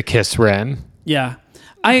is to kiss Ren. Yeah.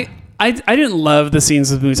 I didn't love the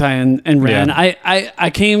scenes with Mutai and Ren. Yeah. I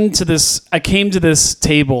came to this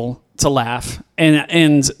table to laugh,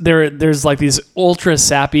 and there's like these ultra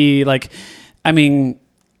sappy, like, I mean,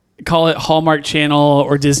 call it Hallmark Channel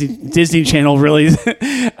or Disney Channel really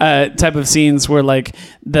type of scenes where like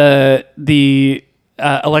the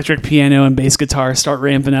electric piano and bass guitar start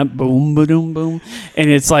ramping up, boom, boom, boom, and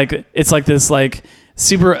it's like this like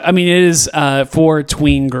super. I mean, it is for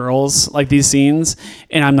tween girls, like these scenes,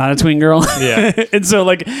 and I'm not a tween girl. Yeah, and so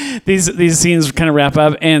like these scenes kind of wrap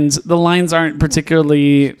up, and the lines aren't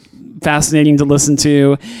particularly fascinating to listen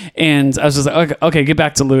to, and I was just like, okay, get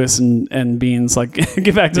back to Lewis and Beans, like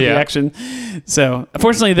get back to the action. So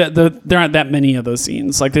unfortunately, there aren't that many of those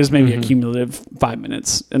scenes. Like there's maybe a cumulative 5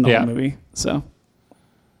 minutes in the whole movie. So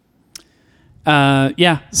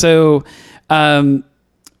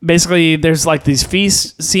basically there's like these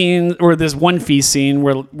feast scenes, or there's one feast scene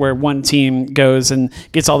where one team goes and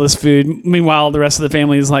gets all this food. Meanwhile, the rest of the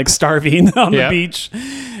family is like starving on the beach.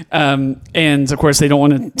 And of course they don't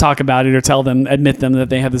want to talk about it or admit them that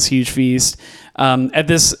they have this huge feast. At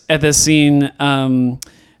this scene,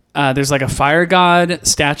 there's like a fire god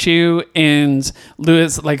statue, and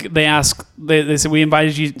Lewis, like they said, we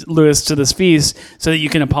invited you, Lewis, to this feast so that you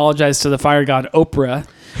can apologize to the fire god Oprah.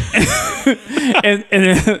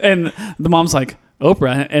 and the mom's like,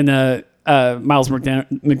 Oprah, and Miles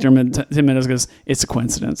McDermott 10 minutes goes, it's a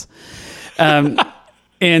coincidence.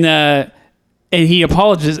 And he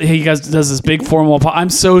apologizes. He does this big formal I'm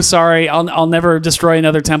so sorry. I'll never destroy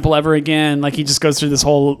another temple ever again. Like he just goes through this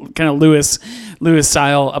whole kind of Lewis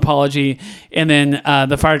style apology. And then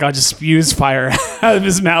the fire god just spews fire out of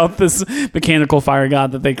his mouth, this mechanical fire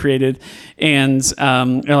god that they created. And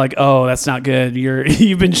they're like, oh, that's not good.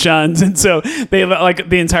 You've been shunned. And so they, like,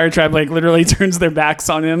 the entire tribe like literally turns their backs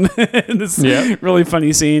on him. This really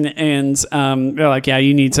funny scene. And they're like, yeah,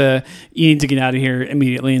 you need to get out of here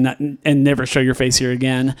immediately and never show your face here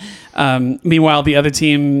again. Meanwhile, the other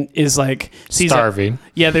team is like starving.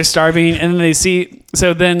 They're starving, and then they see.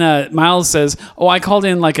 So then Miles says, "Oh, I called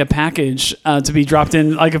in like a package to be dropped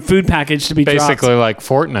in, like a food package to be basically dropped." like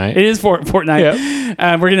Fortnite. It is Fortnite.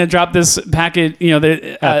 Yep. We're gonna drop this package. You know,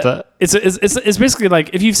 it's basically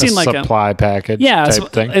like if you've seen like a supply package.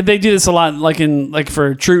 Type thing. They do this a lot, like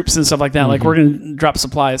for troops and stuff like that. Like we're gonna drop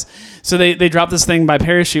supplies. So they drop this thing by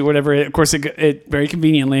parachute, whatever. Of course, it very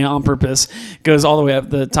conveniently on purpose goes all the way up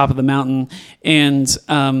the top of the mountain, and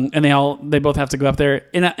they both have to go up there.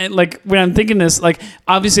 And like when I'm thinking this, like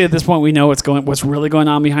obviously at this point we know what's really going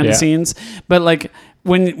on behind the scenes, but like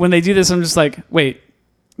when they do this, I'm just like, wait.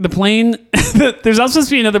 The plane, there's not supposed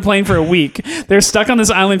to be another plane for a week. They're stuck on this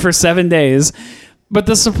island for 7 days, but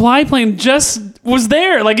the supply plane just was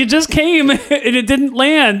there. Like it just came and it didn't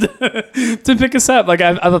land to pick us up. Like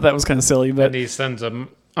I thought that was kind of silly, but and he sends them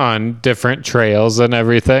on different trails and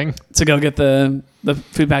everything to go get the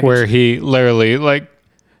food package, where he literally like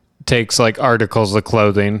takes like articles of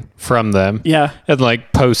clothing from them, and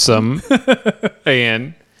like posts them,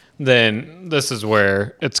 and then this is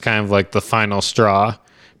where it's kind of like the final straw.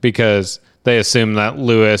 Because they assume that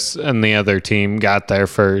Lewis and the other team got there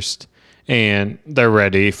first, and they're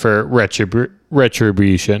ready for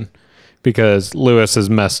retribution because Lewis has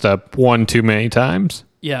messed up one too many times.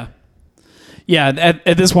 Yeah.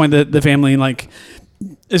 At this point, the family like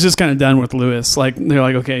is just kind of done with Lewis. Like they're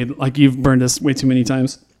like, okay, like you've burned us way too many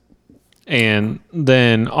times. And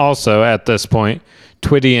then also at this point,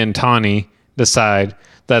 Twitty and Tawny decide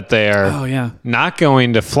that they are not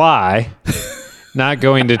going to fly. Not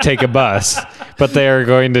going to take a bus, but they are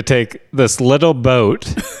going to take this little boat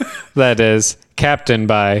that is captained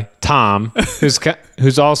by Tom,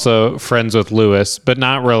 who's also friends with Lewis, but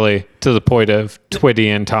not really to the point of Twitty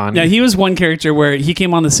and Tawny. Yeah, he was one character where he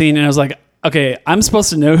came on the scene and I was like, okay, I'm supposed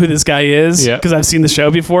to know who this guy is because I've seen the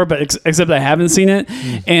show before, but except I haven't seen it.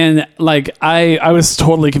 And like I was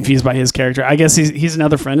totally confused by his character. I guess he's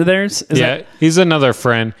another friend of theirs. He's another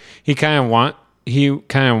friend. He kind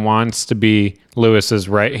of wants to be Lewis's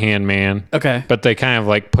right-hand man. Okay. But they kind of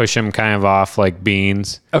like push him kind of off like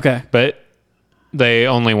Beans. Okay. But they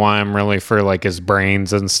only want him really for like his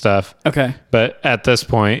brains and stuff. Okay. But at this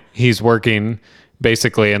point, he's working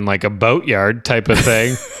basically in like a boatyard type of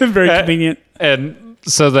thing. Very convenient. And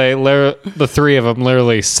so the three of them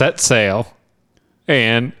literally set sail,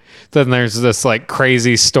 and then there's this like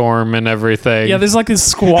crazy storm and everything. Yeah, there's like this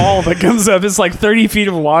squall that comes up. It's like 30 feet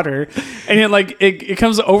of water, and it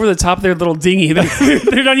comes over the top of their little dinghy.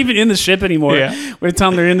 They're not even in the ship anymore. Yeah. By the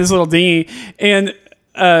time they're in this little dinghy, and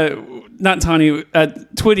not Tawny,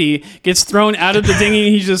 Twitty gets thrown out of the dinghy.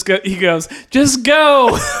 And he goes, just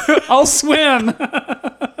go, I'll swim.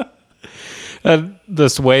 And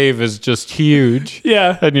this wave is just huge.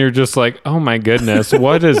 Yeah, and you're just like, oh my goodness,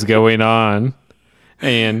 what is going on?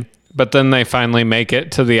 But then they finally make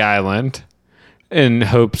it to the island in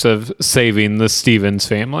hopes of saving the Stevens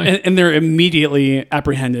family. And they're immediately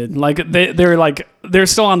apprehended. Like they're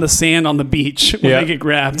still on the sand on the beach when they get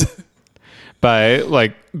grabbed by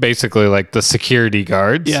like basically like the security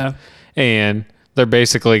guards. Yeah. And they're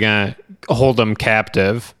basically going to hold them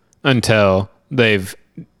captive until they've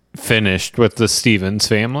finished with the Stevens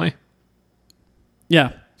family.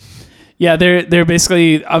 Yeah. Yeah, they're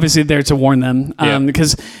basically obviously there to warn them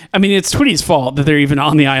because I mean it's Twitty's fault that they're even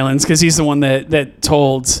on the islands because he's the one that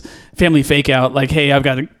told Family Fake Out like, hey, I've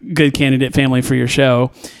got a good candidate family for your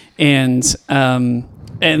show, and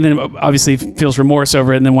then obviously feels remorse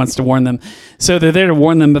over it and then wants to warn them. So they're there to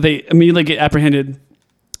warn them, but they immediately get apprehended.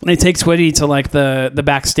 They take Twitty to like the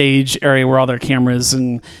backstage area where all their cameras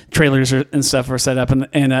and trailers and stuff are set up,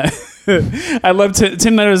 and I love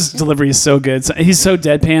Tim Meadows' delivery is so good. He's so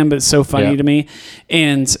deadpan, but it's so funny to me.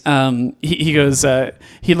 And he goes,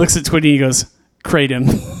 he looks at Twitty and he goes, "Crate him,"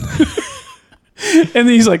 and then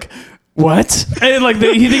he's like, "What?" And like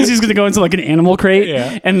he thinks he's gonna go into like an animal crate,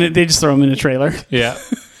 and they just throw him in a trailer. Yeah,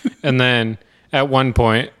 and then at one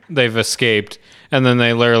point they've escaped, and then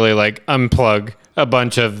they literally like unplug a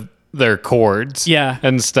bunch of their cords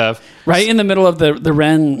and stuff. Right in the middle of the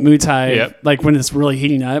Ren Mutai, like when it's really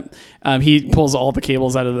heating up, he pulls all the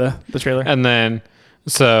cables out of the trailer. And then,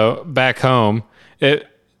 so back home, it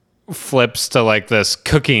flips to like this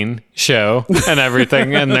cooking show and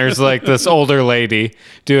everything. And there's like this older lady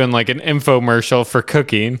doing like an infomercial for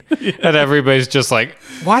cooking. And everybody's just like,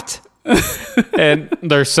 what? And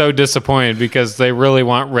they're so disappointed because they really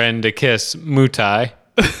want Ren to kiss Mutai.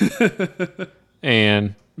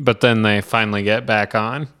 But then they finally get back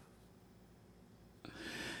on.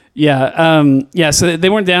 So they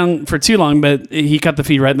weren't down for too long, but he cut the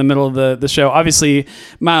feed right in the middle of the show. Obviously,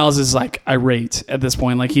 Miles is like irate at this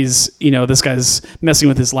point. Like he's, this guy's messing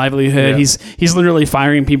with his livelihood. Yeah. He's literally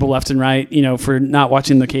firing people left and right, for not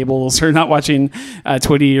watching the cables or not watching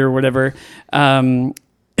Twitty or whatever. At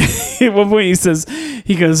one point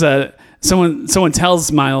he goes, Someone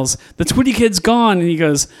tells Miles, the Twitty kid's gone. And he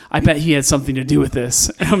goes, I bet he had something to do with this.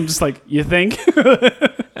 And I'm just like, you think?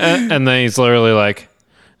 and then he's literally like,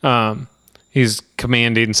 he's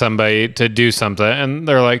commanding somebody to do something. And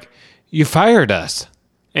they're like, you fired us.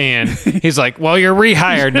 And he's like, well, you're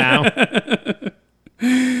rehired now.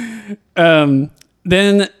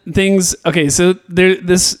 Then things, okay, so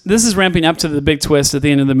this is ramping up to the big twist at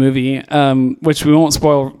the end of the movie, which we won't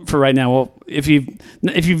spoil for right now. Well, if you've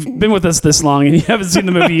been with us this long and you haven't seen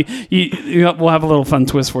the movie, we'll have a little fun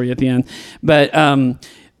twist for you at the end. But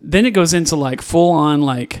then it goes into like full on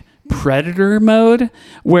like Predator mode,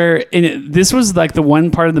 where this was like the one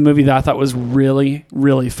part of the movie that I thought was really,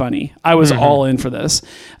 really funny. I was all in for this.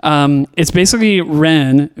 It's basically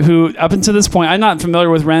Ren, who up until this point, I'm not familiar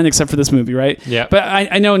with Ren except for this movie, right? Yeah. But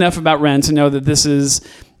I know enough about Ren to know that this is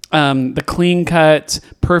the clean cut,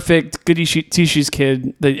 perfect, goody two-shoes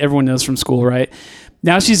kid that everyone knows from school, right?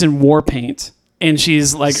 Now she's in war paint. And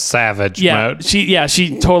she's like savage mode. She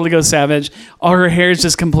totally goes savage. All her hair is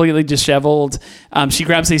just completely disheveled. She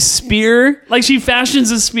grabs a spear, like she fashions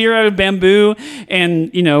a spear out of bamboo and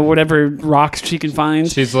whatever rocks she can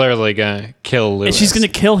find. She's literally gonna kill Lewis. And she's gonna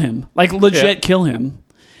kill him, like legit kill him.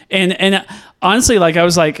 And honestly, like I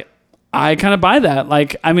was like, I kind of buy that.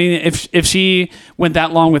 Like, I mean, if she went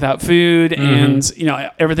that long without food and,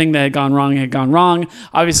 everything that had gone wrong,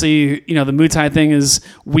 obviously, the Mutai thing is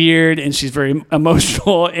weird and she's very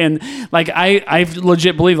emotional. And like, I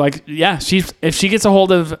legit believe like, yeah, if she gets a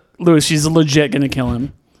hold of Lewis, she's legit going to kill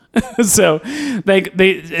him. So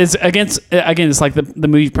it's it's like the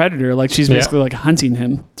movie Predator. Like she's basically like hunting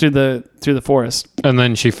him through the forest. And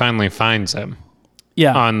then she finally finds him.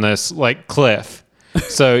 Yeah. On this like cliff.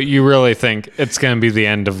 So you really think it's going to be the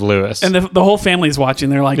end of Lewis. And the whole family's watching.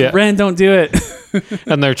 They're like, Ren, don't do it.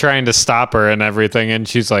 And they're trying to stop her and everything. And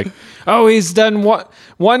she's like, oh, he's done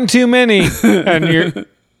one too many. And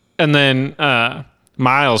then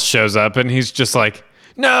Miles shows up and he's just like,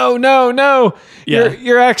 no, Yeah.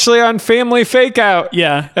 you're actually on Family Fake Out.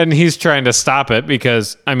 Yeah. And he's trying to stop it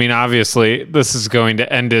because, I mean, obviously this is going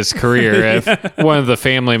to end his career if one of the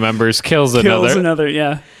family members kills another.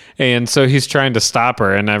 Yeah. And so he's trying to stop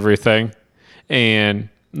her and everything. And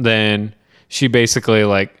then she basically,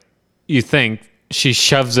 like, you think she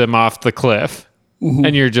shoves him off the cliff. Mm-hmm.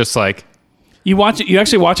 And you're just like... You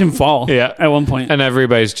actually watch him fall at one point. And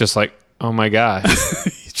everybody's just like, oh my gosh.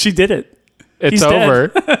 She did it. It's He's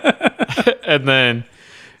over. And then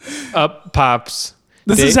up pops...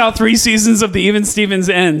 This is how 3 seasons of the Even Stevens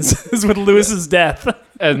ends, is with Lewis's death.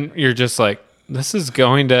 And you're just like, this is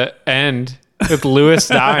going to end with Lewis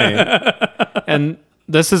dying. And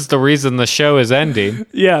this is the reason the show is ending.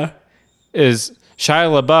 Yeah. Is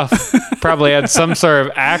Shia LaBeouf probably had some sort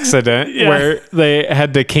of accident where they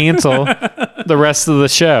had to cancel the rest of the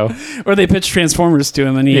show. Or they pitched Transformers to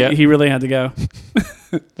him and he really had to go.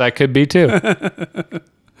 That could be too.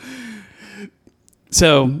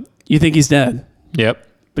 So, you think he's dead? Yep.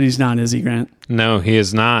 But he's not, is he, Grant? No, he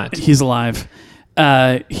is not. He's alive.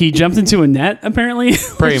 He jumped into a net, apparently.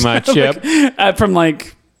 Pretty much, yep. From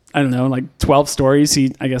like, I don't know, like 12 stories,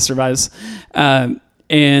 he, I guess, survives.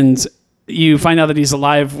 And you find out that he's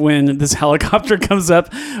alive when this helicopter comes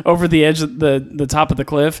up over the edge of the top of the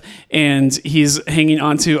cliff, and he's hanging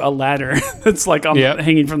onto a ladder that's like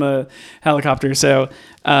hanging from the helicopter. So,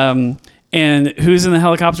 and who's in the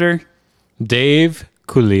helicopter? Dave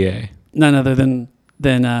Coulier. None other than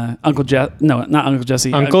Uncle Jesse. No, not Uncle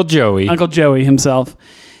Jesse. Uncle Joey. Uncle Joey himself.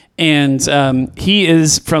 And he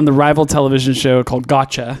is from the rival television show called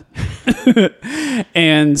Gotcha.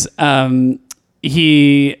 And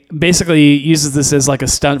he basically uses this as like a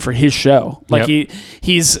stunt for his show. Like he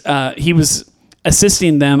was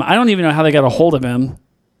assisting them. I don't even know how they got a hold of him.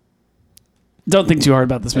 Don't think too hard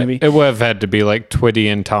about this movie. It would have had to be like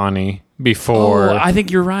Twitty and Tawny before. Oh, I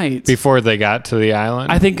think you're right. Before they got to the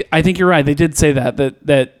island. I think you're right. They did say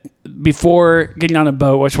that before getting on a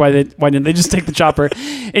boat, why didn't they just take the chopper?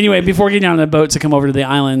 Anyway, before getting on a boat to come over to the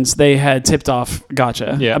islands, they had tipped off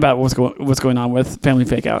Gotcha about what's going on with Family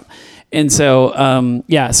Fake Out. And so,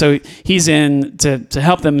 so he's in to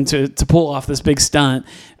help them to pull off this big stunt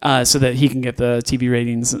so that he can get the TV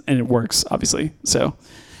ratings, and it works, obviously. So,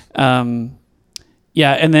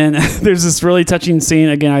 and then there's this really touching scene.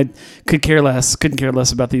 Again, I couldn't care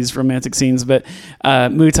less about these romantic scenes, but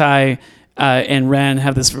Mutai and Ren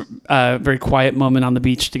have this very quiet moment on the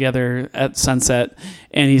beach together at sunset,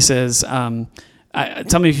 and he says,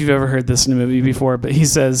 tell me if you've ever heard this in a movie before, but he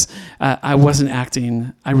says, I wasn't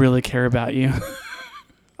acting. I really care about you.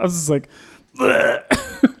 I was just like, bleh.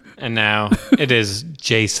 And now it is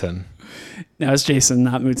Jason. Now it's Jason,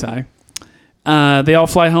 not Mutai. They all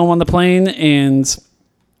fly home on the plane, and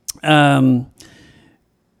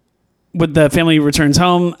when the family returns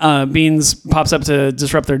home, Beans pops up to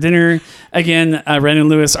disrupt their dinner. Again, Ren and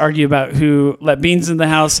Lewis argue about who let Beans in the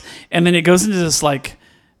house, and then it goes into this like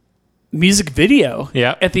music video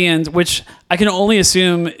at the end, which I can only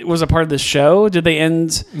assume was a part of the show. Did they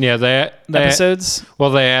end they episodes?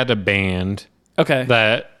 They had a band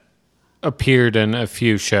that appeared in a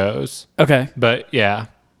few shows. Okay. But yeah.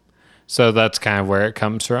 So that's kind of where it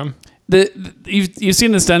comes from. You've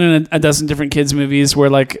seen this done in a dozen different kids movies where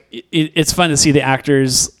like it's fun to see the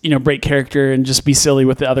actors, break character and just be silly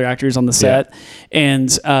with the other actors on the set.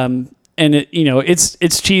 Yeah. And it,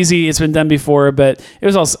 it's cheesy. It's been done before, but it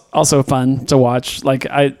was also fun to watch. Like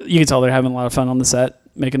you can tell they're having a lot of fun on the set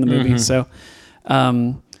making the movie. So,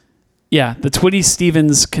 the Twitty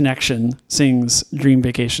Stevens connection sings Dream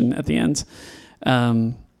Vacation at the end.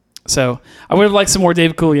 So I would have liked some more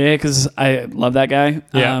Dave Coulier because I love that guy.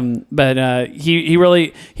 Yeah. But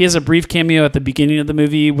he has a brief cameo at the beginning of the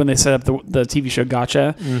movie when they set up the TV show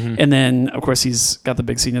Gotcha. Mm-hmm. And then of course he's got the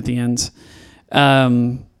big scene at the end.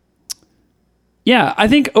 I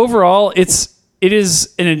think overall it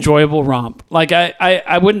is an enjoyable romp. Like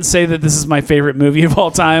I wouldn't say that this is my favorite movie of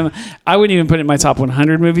all time. I wouldn't even put it in my top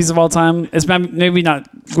 100 movies of all time. It's maybe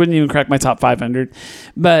wouldn't even crack my top 500,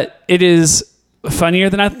 but it is funnier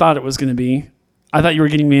than I thought it was going to be. I thought you were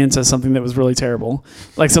getting me into something that was really terrible,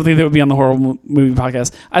 like something that would be on the horrible movie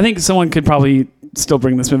podcast. I think someone could probably still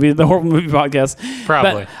bring this movie to the horrible movie podcast.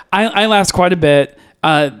 Probably. But I laughed quite a bit.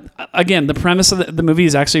 Again, the premise of the movie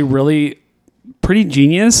is actually really pretty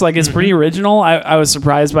genius. Like it's pretty original. I was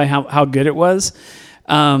surprised by how good it was.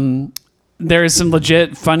 there's some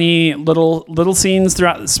legit funny little scenes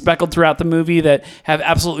speckled throughout the movie that have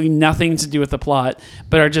absolutely nothing to do with the plot,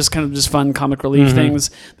 but are just kind of just fun comic relief things.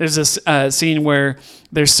 There's this scene where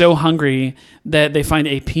they're so hungry that they find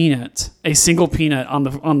a single peanut on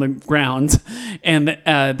the ground, and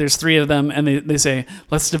there's 3 of them, and they say,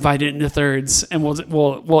 let's divide it into thirds, and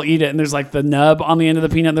we'll eat it. And there's like the nub on the end of the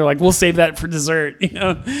peanut. And they're like, we'll save that for dessert,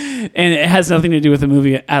 and it has nothing to do with the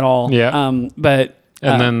movie at all. Yeah, but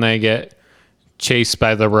then they get chased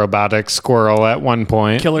by the robotic squirrel at one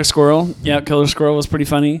point. Killer Squirrel. Yeah, Killer Squirrel was pretty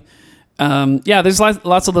funny. There's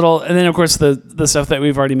lots of little, and then of course the stuff that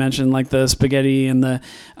we've already mentioned, like the spaghetti and the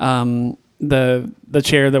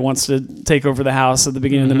chair that wants to take over the house at the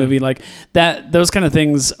beginning of the movie, like that. Those kind of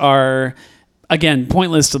things are, again,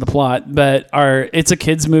 pointless to the plot, but it's a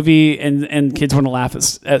kids movie, and kids want to laugh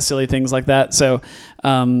at silly things like that. So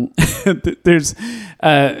there's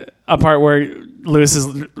a part where Lewis is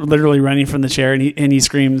literally running from the chair, and he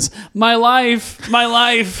screams, "My life, my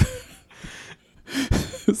life!"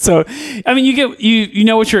 So, I mean, you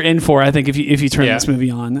know what you're in for, I think, if you turn this movie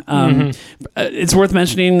on. It's worth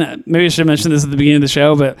mentioning. Maybe I should have mentioned this at the beginning of the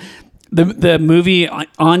show, but the movie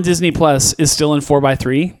on Disney Plus is still in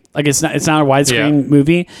 4:3. Like it's not a widescreen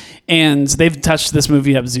movie, and they've touched this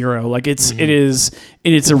movie up zero. Like it is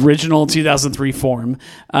in its original 2003 form,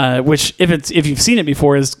 which if you've seen it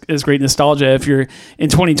before is great nostalgia. If you're in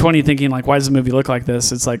 2020 thinking like, why does the movie look like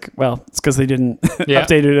this? It's like, well, it's because they didn't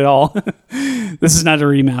update it at all. This is not a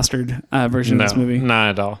remastered version of this movie. Not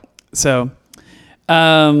at all. So,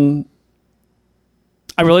 I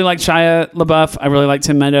really like Shia LaBeouf. I really like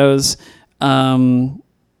Tim Meadows.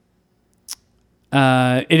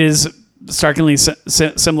 It is starkly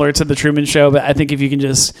similar to The Truman Show, but I think if you can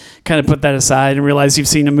just kind of put that aside and realize you've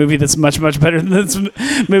seen a movie that's much, much better than this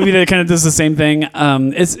movie that kind of does the same thing,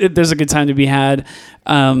 there's a good time to be had.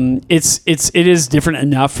 It is different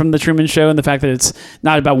enough from The Truman Show, and the fact that it's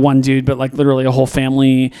not about one dude, but like literally a whole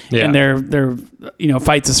family, and their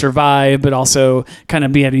fight to survive, but also kind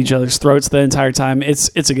of be at each other's throats the entire time. It's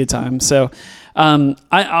a good time. So.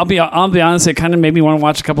 I'll be honest. It kind of made me want to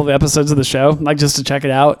watch a couple of episodes of the show, like just to check it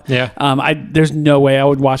out. Yeah. There's no way I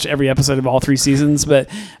would watch every episode of all 3 seasons, but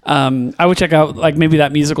I would check out like maybe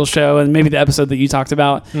that musical show and maybe the episode that you talked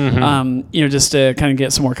about. Just to kind of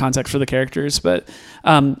get some more context for the characters. But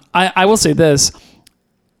I will say this: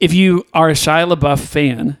 if you are a Shia LaBeouf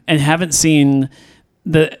fan and haven't seen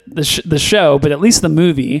the show, but at least the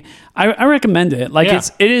movie, I recommend it. Like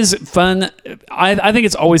it is fun. I think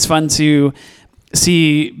it's always fun to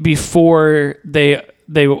see before they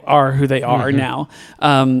are who they are now.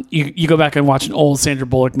 You go back and watch an old Sandra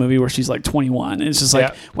Bullock movie where she's like 21, and it's just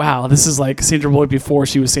like, wow, this is like Sandra Bullock before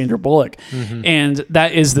she was Sandra Bullock. And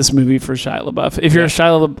that is this movie for Shia LaBeouf. If you're a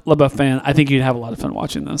Shia LaBeouf fan, I think you'd have a lot of fun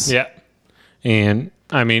watching this. Yeah. And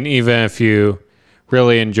I mean, even if you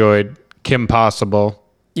really enjoyed Kim Possible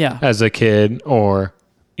as a kid or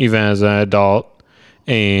even as an adult,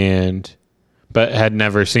 but had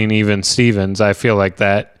never seen Even Stevens, I feel like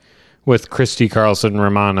that with Christy Carlson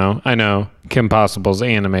Romano. I know Kim Possible's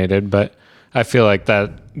animated, but I feel like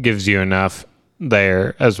that gives you enough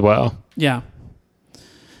there as well. Yeah.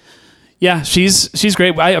 Yeah, she's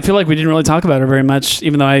great. I feel like we didn't really talk about her very much,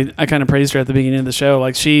 even though I kind of praised her at the beginning of the show.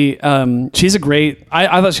 Like she's a great.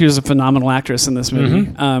 I thought she was a phenomenal actress in this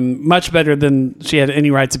movie. Much better than she had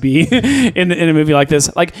any right to be in a movie like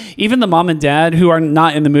this. Like even the mom and dad, who are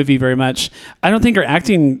not in the movie very much, I don't think are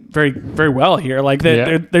acting very very well here. Like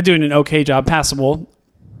they're doing an okay job, passable.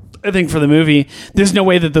 I think for the movie, there's no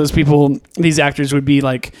way that these actors would be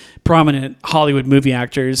like prominent Hollywood movie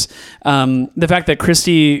actors. The fact that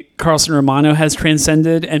Christy Carlson Romano has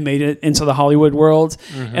transcended and made it into the Hollywood world,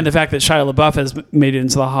 and the fact that Shia LaBeouf has made it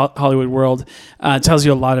into the Hollywood world tells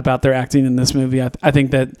you a lot about their acting in this movie. I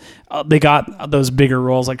think that they got those bigger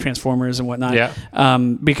roles like Transformers and whatnot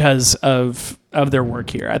because of their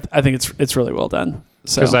work here. I think it's really well done.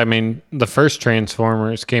 Because I mean, the first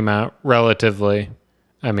Transformers came out relatively.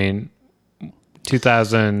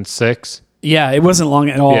 2006. Yeah, it wasn't long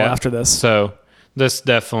at all after this. So this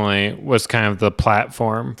definitely was kind of the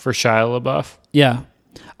platform for Shia LaBeouf. Yeah.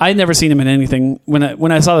 I had never seen him in anything. When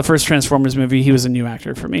I saw the first Transformers movie, he was a new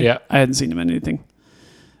actor for me. Yeah. I hadn't seen him in anything.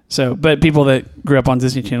 So, but people that grew up on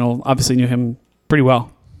Disney Channel obviously knew him pretty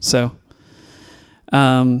well. So,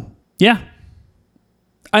 yeah.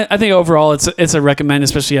 I think overall it's a recommend,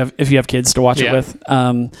 especially if you have kids to watch it with.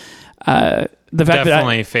 The fact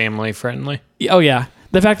definitely family friendly. Oh yeah,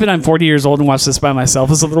 the fact that I'm 40 years old and watch this by myself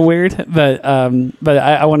is a little weird, but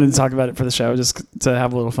I wanted to talk about it for the show just to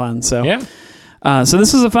have a little fun. So yeah, So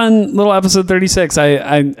this was a fun little episode 36. I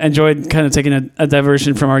enjoyed kind of taking a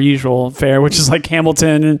diversion from our usual fare, which is like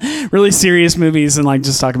Hamilton and really serious movies, and like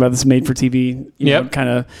just talk about this made for TV, you know, kind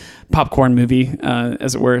of popcorn movie,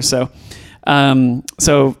 as it were. So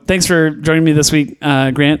thanks for joining me this week,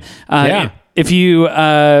 Grant. If you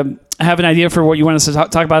have an idea for what you want us to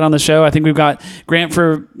talk about on the show, I think we've got Grant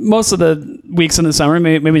for most of the weeks in the summer,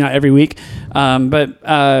 maybe not every week, but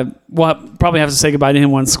we'll probably have to say goodbye to him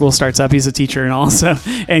once school starts up. He's a teacher and also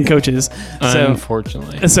and coaches. So,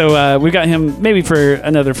 unfortunately. So we've got him maybe for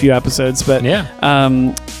another few episodes, but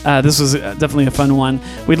this was definitely a fun one.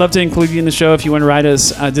 We'd love to include you in the show if you want to write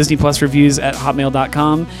us Disney Plus reviews at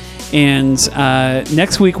hotmail.com. And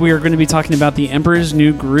next week we are going to be talking about The Emperor's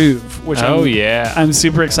New Groove, which I'm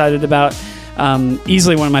super excited about.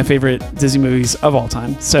 Easily one of my favorite Disney movies of all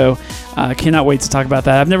time. So cannot wait to talk about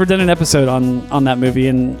that. I've never done an episode on that movie,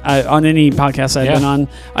 and on any podcast I've been on.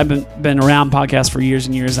 I've been around podcasts for years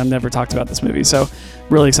and years. I've never talked about this movie, so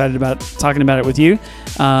really excited about talking about it with you.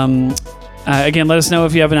 Again, let us know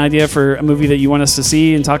if you have an idea for a movie that you want us to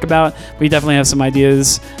see and talk about. We definitely have some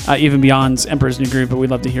ideas even beyond Emperor's New Groove, but we'd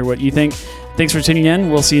love to hear what you think. Thanks for tuning in.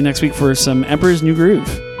 We'll see you next week for some Emperor's New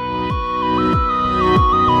Groove.